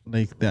get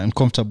like they're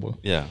uncomfortable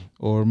Yeah.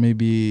 or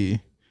maybe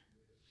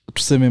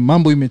tuseme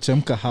mambo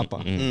imechemka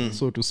hapa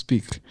so to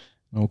speak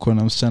na uko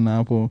na msichana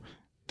hapo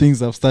things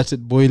have started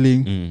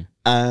boiling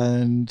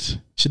and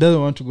she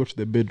doesn't want to go to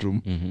the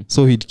bedroom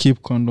so he'd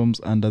keep condoms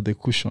under the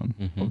cushion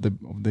of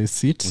the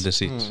seat The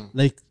seat.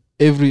 like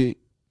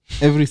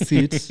every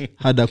seat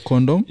had a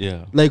condom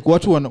Yeah. like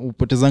watu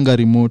wanapotezanga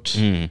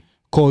remote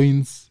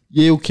coins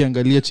ye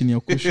ukiangalia chini ya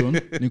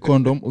cushion ni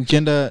condom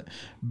ukienda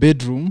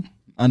bedroom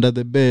under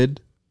the bed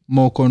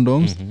more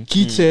condoms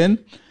kitchen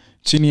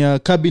chini ya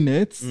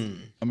cabinets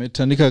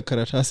ametandika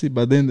karatasi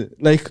but then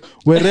like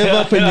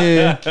wherever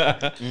penye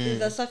Is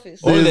the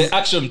surface. All the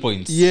action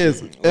points.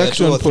 yes Where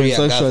action 2 or 3 points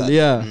are actually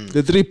gathered.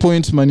 the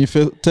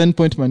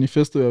 10-point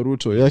manifesto ya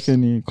Ruto yake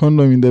ni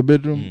condom in the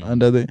bedroom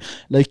under the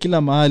like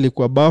kila mahali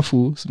kwa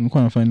bafu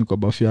nilikuwa nafanya ni kwa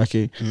bafu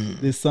yake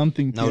there's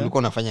something Na pia ulikuwa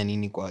unafanya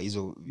nini kwa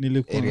hizo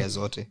Nilikuwa- area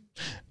zote?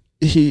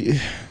 he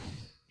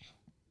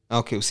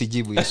Okay,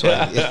 usijibu hiyo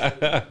swali.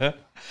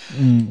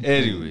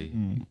 Anyway.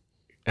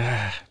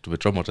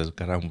 Tumetraumatize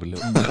Karambu leo.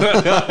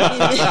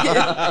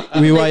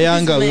 we were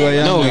younger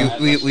No,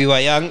 we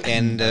were young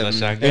and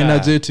Nashangaa.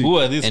 Energetic. Who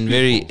are these and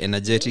people? very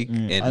energetic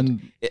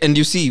and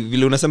you see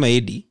vile unasema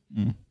Eddie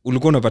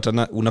ulikuwa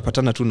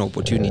unapatana tu na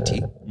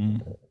opportunity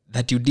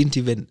that you didn't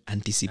even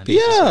anticipate.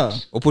 yeah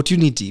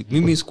Opportunity.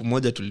 Mimi siku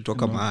moja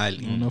tulitoka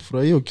mahali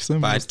unafurahia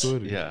ukisema But-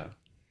 story Yeah.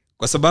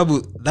 kwa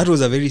sababu that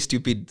was a very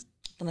stupid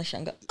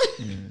Tunashanga.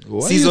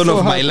 Why season you so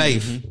of my happy?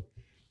 life.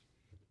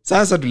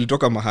 Sasa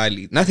tulitoka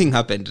mahali, nothing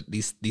happened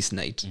this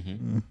night,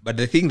 but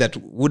the thing that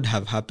would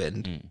have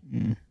happened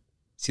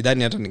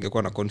sidhani hata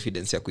ningekuwa na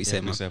confidence ya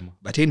kuisema, kuisema.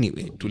 but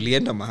anyway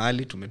tulienda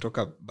mahali,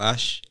 tumetoka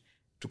bash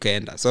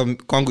tukaenda, so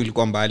kwangu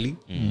ilikuwa mbali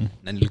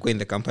na nilikuwa in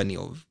the company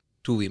of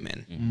 2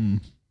 women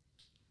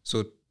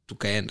so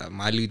tukaenda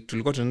mahali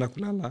tulikuwa tunaenda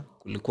kulala,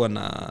 kulikuwa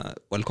na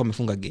walikuwa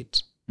wamefunga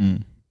gate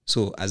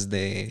so as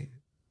the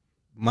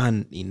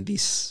man in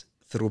this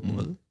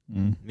throuple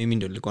mimi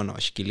ndio nilikuwa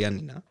nawashikilia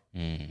nina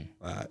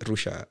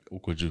rusha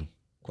Uko juu.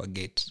 kwa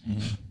gate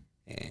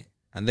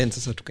and then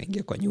sasa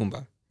tukaingia kwa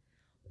nyumba,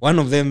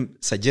 one of them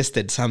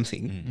suggested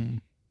something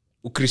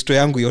ukristo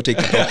yangu yote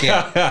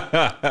ikatokea.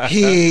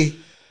 hey,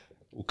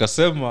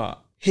 Ukasema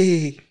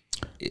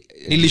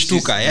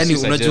nilishtuka, yani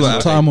She unajua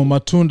suggested- tamu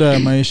matunda ya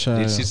maisha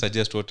did she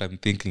suggest what I'm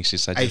thinking she I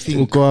suggested?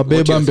 think uko what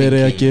wabeba you're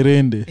mbele ya thinking-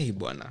 kerende hey,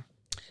 bwana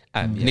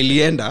Yeah.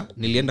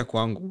 nilienda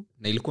kwangu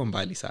na ilikuwa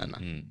mbali sana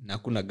na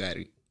hakuna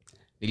gari.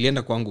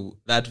 Nilienda kwangu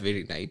that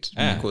very night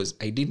because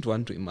I didn't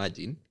want to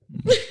imagine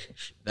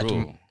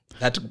Bro.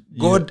 that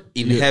God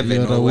in heaven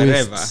you're or a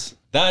wherever waste.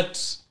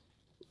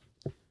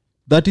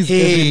 that is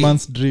Hey. every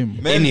man's dream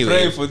Men Anyway.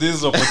 pray for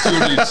this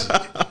opportunity.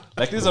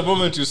 Like this is a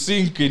moment you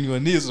sink in your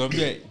knees and be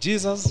like,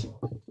 Jesus,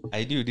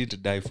 I knew you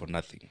didn't die for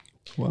nothing.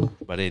 wow.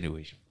 But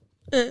anyway.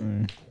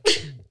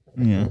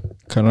 yeah.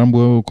 Karambu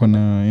wewe uko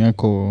na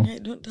yako I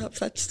don't have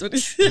such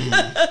stories.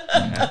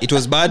 it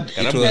was bad. It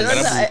Karambu-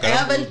 was, I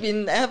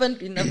haven't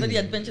been a very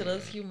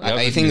adventurous human.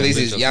 I think this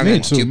is young Me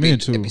and too, me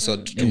stupid too.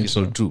 episode 2.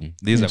 Episode 2.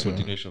 This is a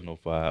continuation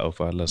of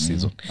our last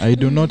season. I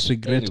do not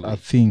regret a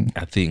thing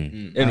I think.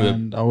 Anyway.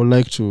 and I would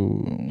like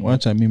to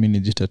wacha mimi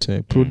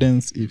nijitetee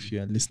Prudence if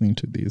you are listening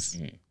to this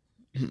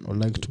I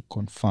would like to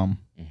confirm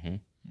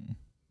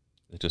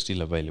It was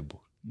still available.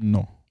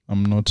 no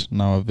I'm not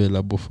now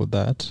available for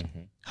that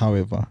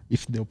however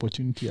if the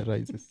opportunity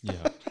arises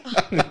Yeah.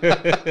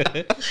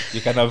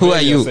 You can avail Who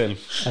are you?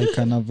 yourself. I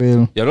can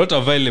avail You're not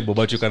available,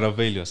 but you can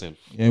avail yourself.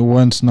 I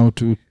want now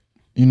to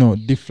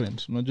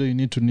different. Unajua you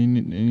need to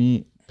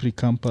nini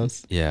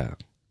pre-campus,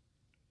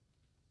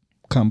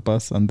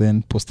 campus, and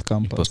then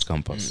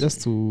post-campus.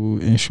 Just to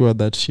ensure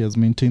that she has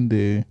maintained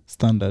the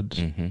standard,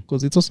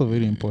 because it's also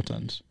very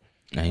important.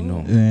 I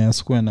know.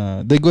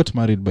 They got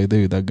married by the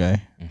way with that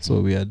guy. So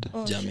we had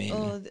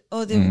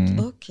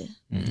okay.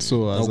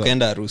 So as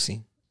ukenda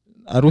arusi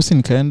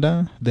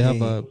nikaenda, they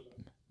have a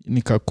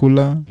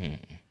nikakula.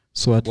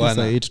 So at least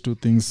I ate 2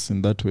 things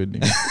in that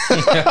wedding.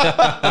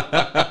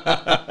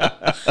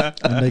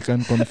 And I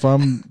can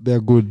confirm they're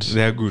good.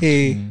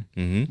 Hey.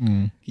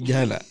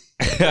 Kijana.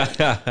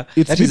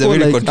 That is a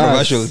very like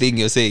controversial thing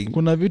you're saying.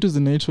 Kuna vitu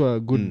zinaitwa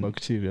good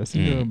bacteria.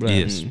 Sindio, Brian?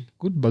 Yes.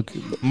 Good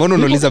bacteria. Mbona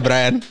unauliza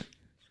Brian?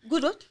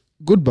 Good what?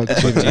 Good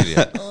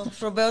bacteria.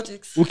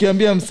 Probiotics.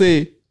 Ukiambia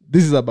msee,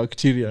 this is a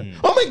bacteria.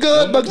 Oh my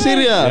God,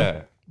 bacteria!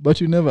 Yeah.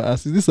 But you never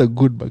ask, is this a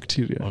good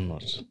bacteria Or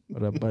not?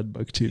 or a bad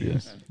bacteria?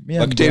 Me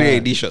and Bacteria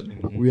Brian, edition.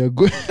 we are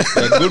good.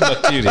 They're good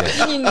bacteria.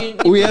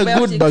 We are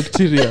good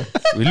bacteria.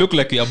 We look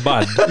like we are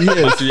bad,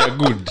 Yes. but we are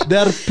good. They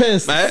are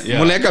pests.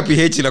 Muleka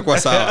pH inakuwa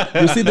sawa.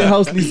 You see the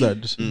house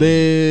lizard,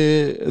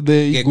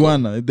 the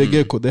iguana, the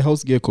gecko, the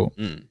house gecko.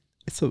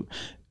 So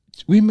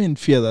women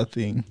fear that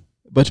thing,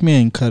 but me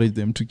I encourage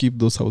them to keep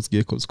those house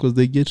geckos because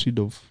they get rid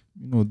of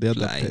the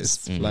other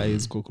pests,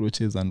 flies,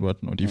 cockroaches, and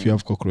whatnot. If you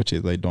have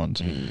cockroaches, I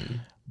don't.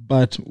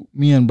 But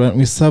me and Brian,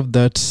 we serve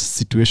that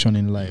situation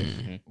in life.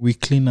 We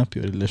clean up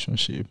your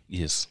relationship.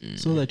 Yes.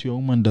 So that your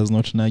woman does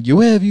not nag you.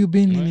 Where have you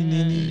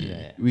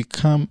been? We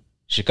come.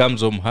 She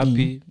comes home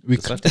happy,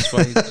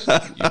 satisfied. You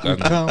can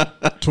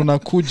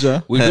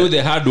Tunakuja. we do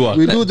the hard work.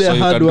 We do the so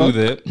hard you can work.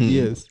 do the,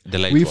 Yes. the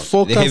light We work.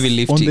 focus The heavy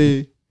lifting. on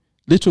the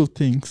little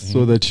things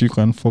so that you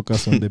can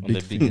focus on the On the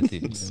big bigger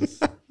things. things.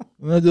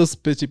 Not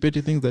just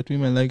petty things that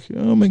women like,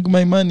 oh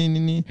my money,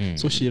 nini.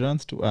 So she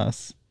runs to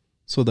us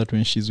so that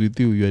when she's with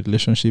you, your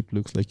relationship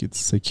looks like it's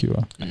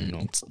secure. I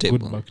know. It's stable.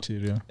 Good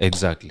bacteria.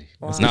 Exactly.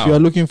 If you are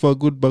looking for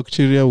good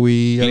bacteria,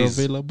 we are please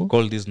available.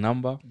 call this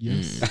number.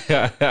 Yes.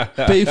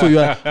 Pay for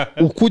your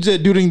ukuje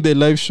during the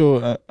live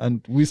show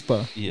and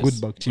whisper Yes.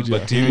 good bacteria. Good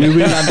bacteria. We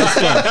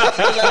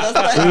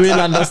will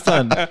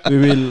understand. We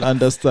will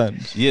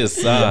understand. Yes.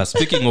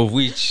 Speaking of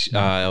which,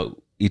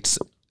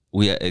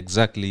 we are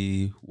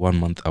exactly 1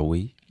 month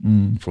away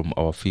from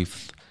our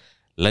 5th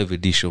live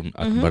edition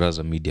at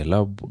Baraza Media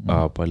Lab,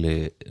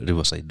 pale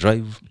Riverside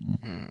Drive,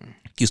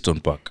 Keystone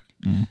Park.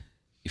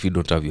 If you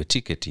don't have your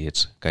ticket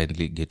yet,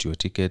 kindly get your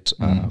ticket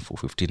for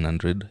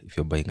 1,500 if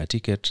you're buying a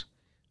ticket,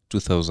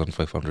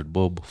 2,500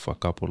 bob for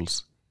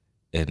couples,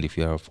 and if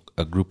you have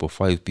a group of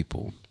 5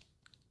 people,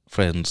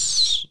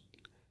 friends,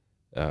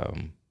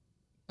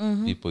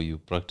 people you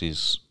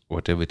practice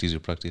whatever it is you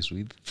practice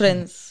with,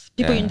 Friends,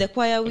 people in the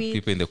choir with,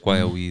 people in the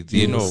choir with,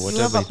 you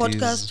whatever have a it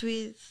podcast is.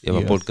 with. You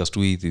have a podcast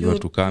with, you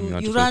want to come, you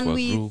want you to pay run for a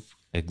with. group.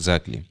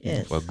 Exactly.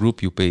 Yes. For a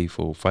group, you pay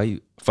for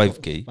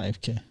 5K.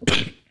 5K.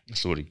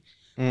 Sorry.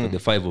 For the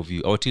 5 of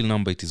you. Our till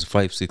number, it is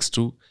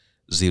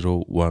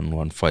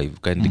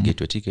 562-0115. Kindly get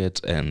your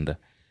tickets and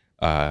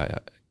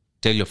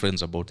tell your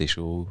friends about the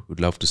show. We'd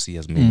love to see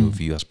as many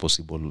of you as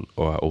possible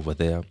over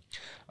there.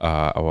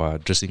 Our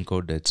dressing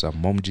code, that's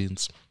mom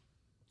jeans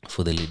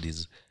for the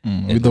ladies.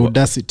 With the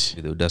audacity.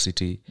 With the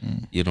audacity,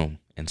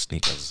 and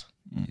sneakers.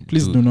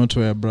 Please do not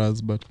wear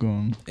bras, but go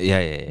on.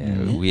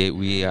 Yeah.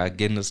 We are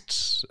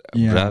against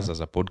bras as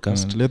a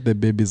podcast. Let the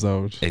babies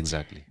out.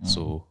 Exactly.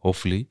 So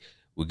hopefully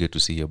we get to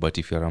see you. But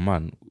if you're a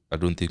man, I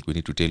don't think we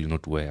need to tell you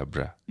not to wear a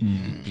bra.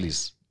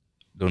 Please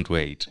don't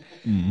wear it.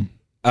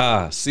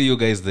 See you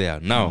guys there.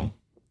 Now,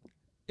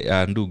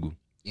 Ndugu,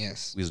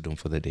 Yes. wisdom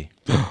for the day.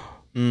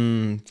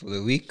 For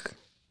the week.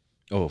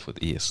 Oh,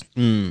 yes.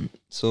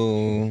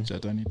 So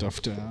Chatani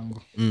tafuta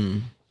yangu.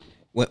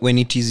 when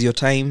it is your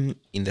time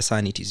in the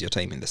sun, it is your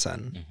time in the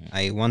sun.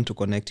 I want to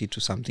connect it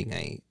to something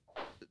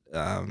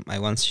I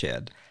once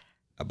shared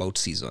about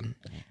season.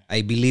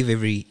 I believe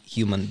every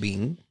human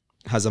being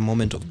has a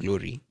moment of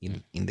glory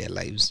in their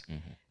lives.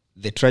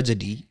 The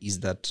tragedy is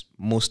that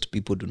most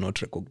people do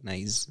not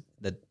recognize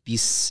that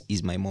this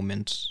is my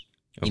moment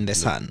in the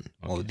sun,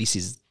 or this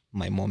is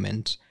my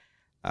moment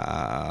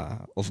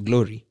of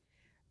glory.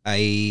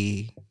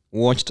 I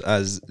watched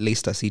as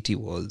Leicester City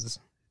was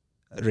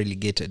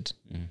relegated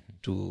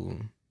to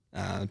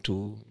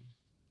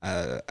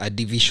a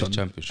division, The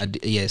championship.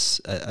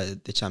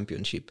 The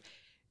championship.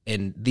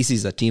 And this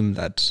is a team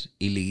that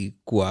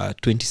ilikuwa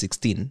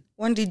 2016.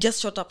 One day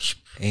just shot up.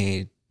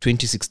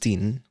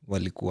 2016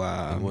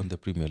 walikuwa They won the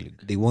Premier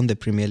League. They won the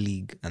Premier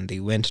League and they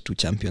went to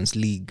Champions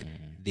League.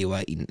 They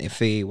were in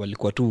FA,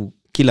 walikuwa tu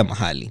kila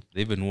mahali.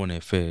 They even won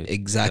a fair.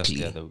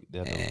 Exactly.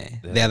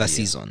 The other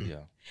season.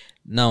 Yeah.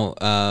 Now,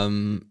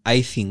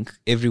 I think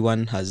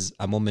everyone has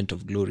a moment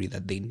of glory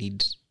that they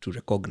need to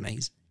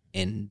recognize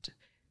and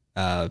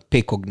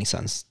pay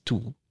cognizance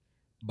to.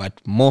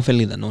 But more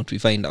often than not, we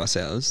find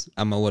ourselves,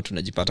 ama huwa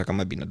tunajipata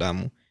kama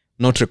binadamu,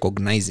 not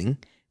recognizing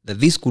that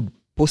this could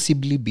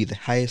possibly be the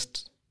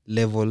highest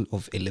level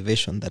of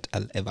elevation that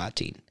I'll ever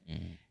attain.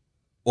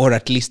 Or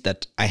at least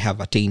that I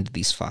have attained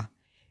this far.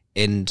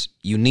 and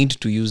you need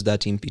to use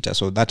that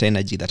impetus or that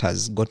energy that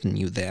has gotten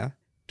you there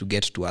to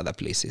get to other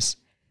places.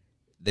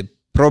 The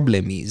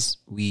problem is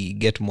we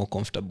get more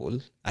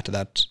comfortable at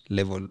that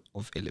level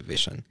of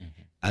elevation,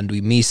 and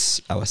we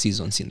miss our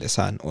seasons in the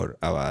sun or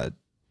our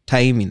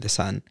time in the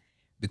sun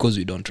because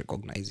we don't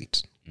recognize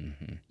it.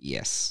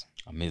 Yes.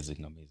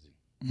 Amazing.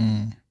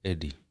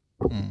 Eddie,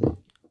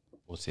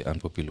 what's your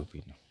unpopular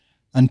opinion?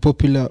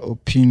 Unpopular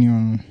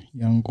opinion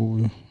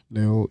yangu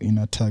leo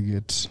ina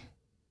target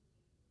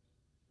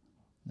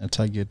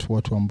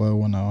watu ambao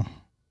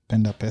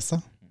wanapenda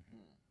pesa.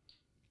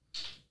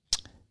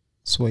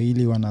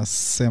 Swahili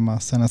wanasema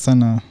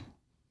sana.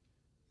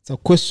 It's a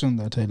question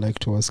that I like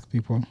to ask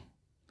people.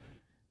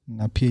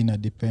 Na pia ina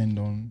depend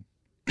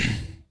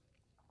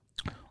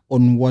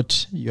on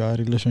what your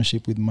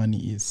relationship with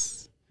money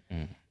is.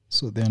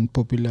 So the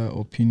unpopular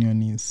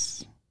opinion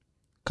is,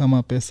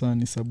 kama pesa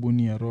ni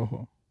sabuni ya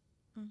roho,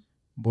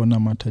 mbona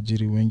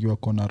matajiri wengi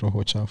wako na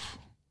roho chafu?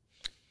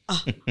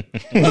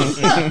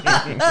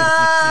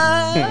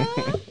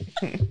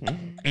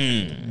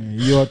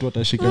 Hiyo watu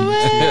watashika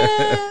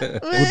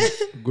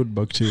good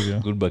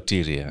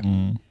bacteria.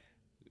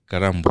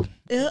 Karambu,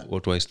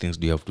 what wise things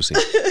do you have to say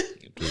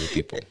to the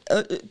people?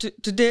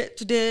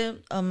 Today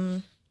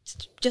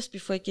just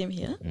before I came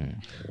here,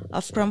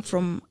 I've come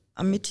from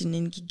a meeting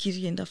in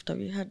Gigiri, and after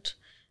we had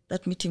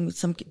that meeting with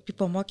some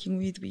people I'm working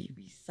with, we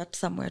sat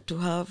somewhere to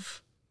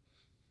have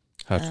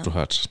heart to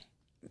heart.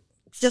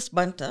 It's just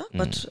banter,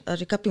 but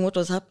recapping what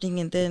was happening,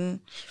 and then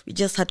we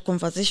just had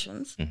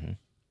conversations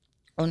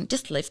on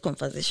just life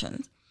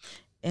conversations.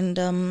 And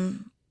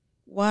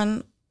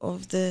one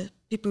of the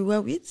people we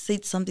were with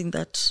said something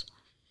that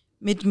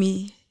made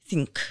me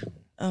think.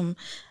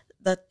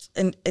 That,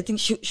 and I think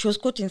she was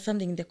quoting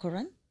something in the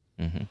Quran,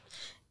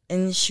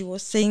 and she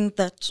was saying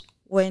that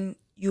when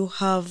you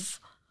have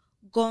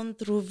gone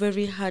through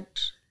very hard,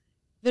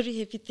 very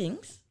heavy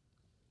things,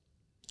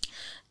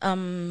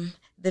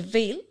 the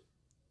veil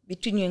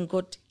between you and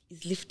God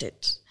is lifted,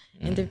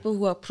 and the people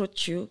who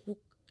approach you, who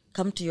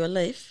come to your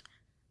life,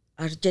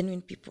 are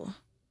genuine people.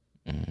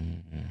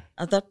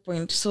 At that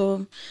point,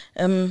 so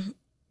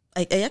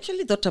I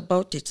actually thought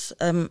about it.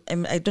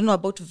 I don't know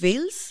about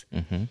veils,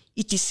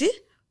 etc.,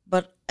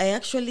 but I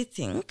actually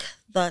think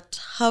that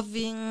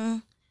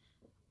having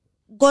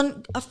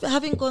gone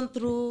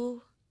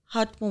through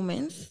hard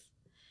moments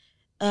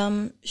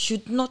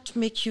should not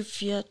make you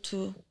fear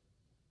to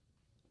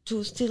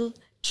still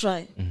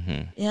try,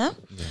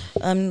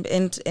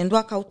 and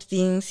work out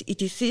things,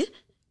 etc.,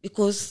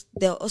 because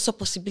there are also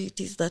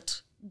possibilities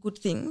that good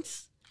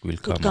things will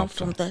come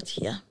from that.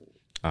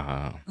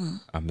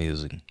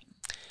 Amazing.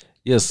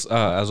 Yes,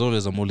 as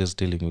always, I'm always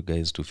telling you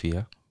guys to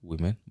fear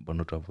women, but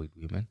not to avoid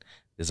women.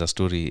 There's a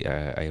story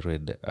I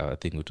read, I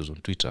think it was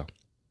on Twitter,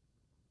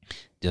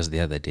 just the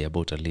other day,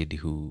 about a lady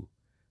who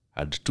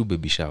had 2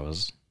 baby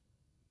showers.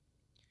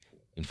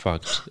 In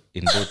fact,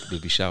 in both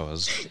baby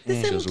showers,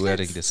 she was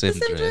wearing the same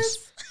dress,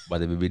 but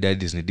the baby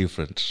daddy is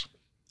different.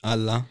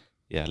 Allah.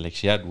 Yeah, like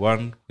she had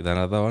one with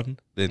another one,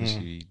 then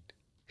she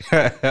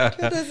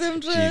the same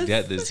dress. She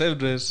had the same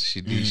dress.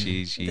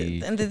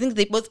 She and I think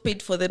they both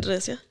paid for the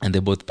dress, yeah. And they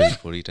both paid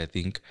for it, I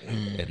think.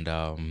 And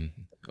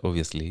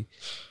obviously,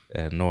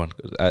 no one.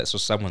 So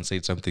someone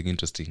said something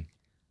interesting.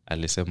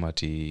 Alisema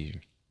ati,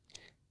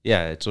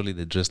 yeah, it's only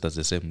the dress that's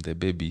the same. The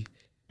baby.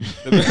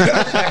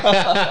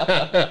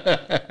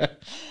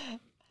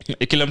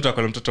 Kila mtu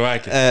akona mtoto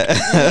wake.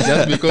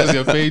 Just because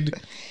you're paid,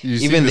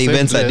 even the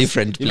events are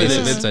different places.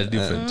 Even the events are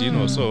different, you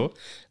know. So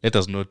let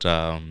us not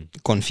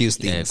confuse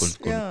things.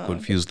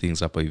 Confuse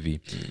things up hivi.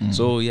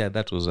 So yeah,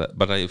 that was.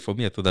 But for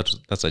me, I thought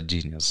that's a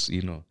genius.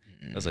 You know,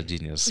 that's a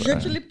genius. You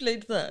actually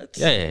played that.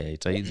 Yeah.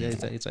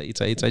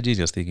 It's a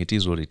genius thing. It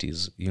is what it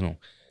is. You know.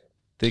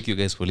 Thank you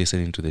guys for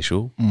listening to the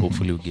show.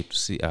 Hopefully we'll get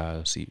to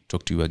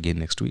talk to you again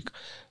next week.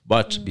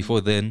 But before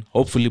then,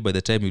 hopefully by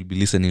the time you'll be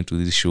listening to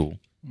this show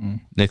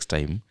next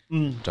time,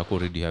 you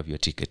already have your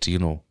ticket. You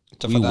know,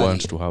 we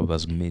want to have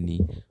as many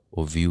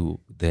of you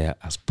there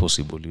as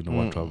possible. You know,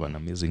 want to have an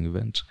amazing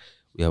event.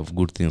 We have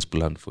good things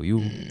planned for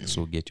you.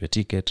 So get your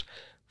ticket,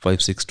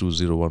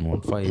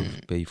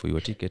 5620115, pay for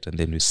your ticket, and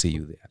then we'll see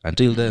you there.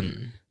 Until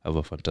then, have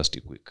a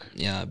fantastic week.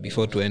 Yeah,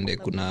 before tuende,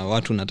 kuna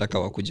watu nataka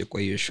wakuje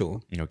kwa hiyo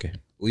show. Okay.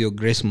 Huyo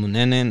Grace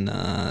Munene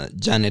na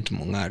Janet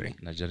Mungare.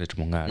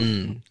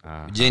 Jenny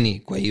Jenny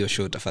kwa hiyo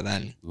show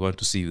tafadhali. We want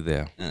to see you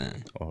there.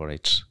 All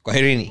right.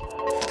 Kwaherini.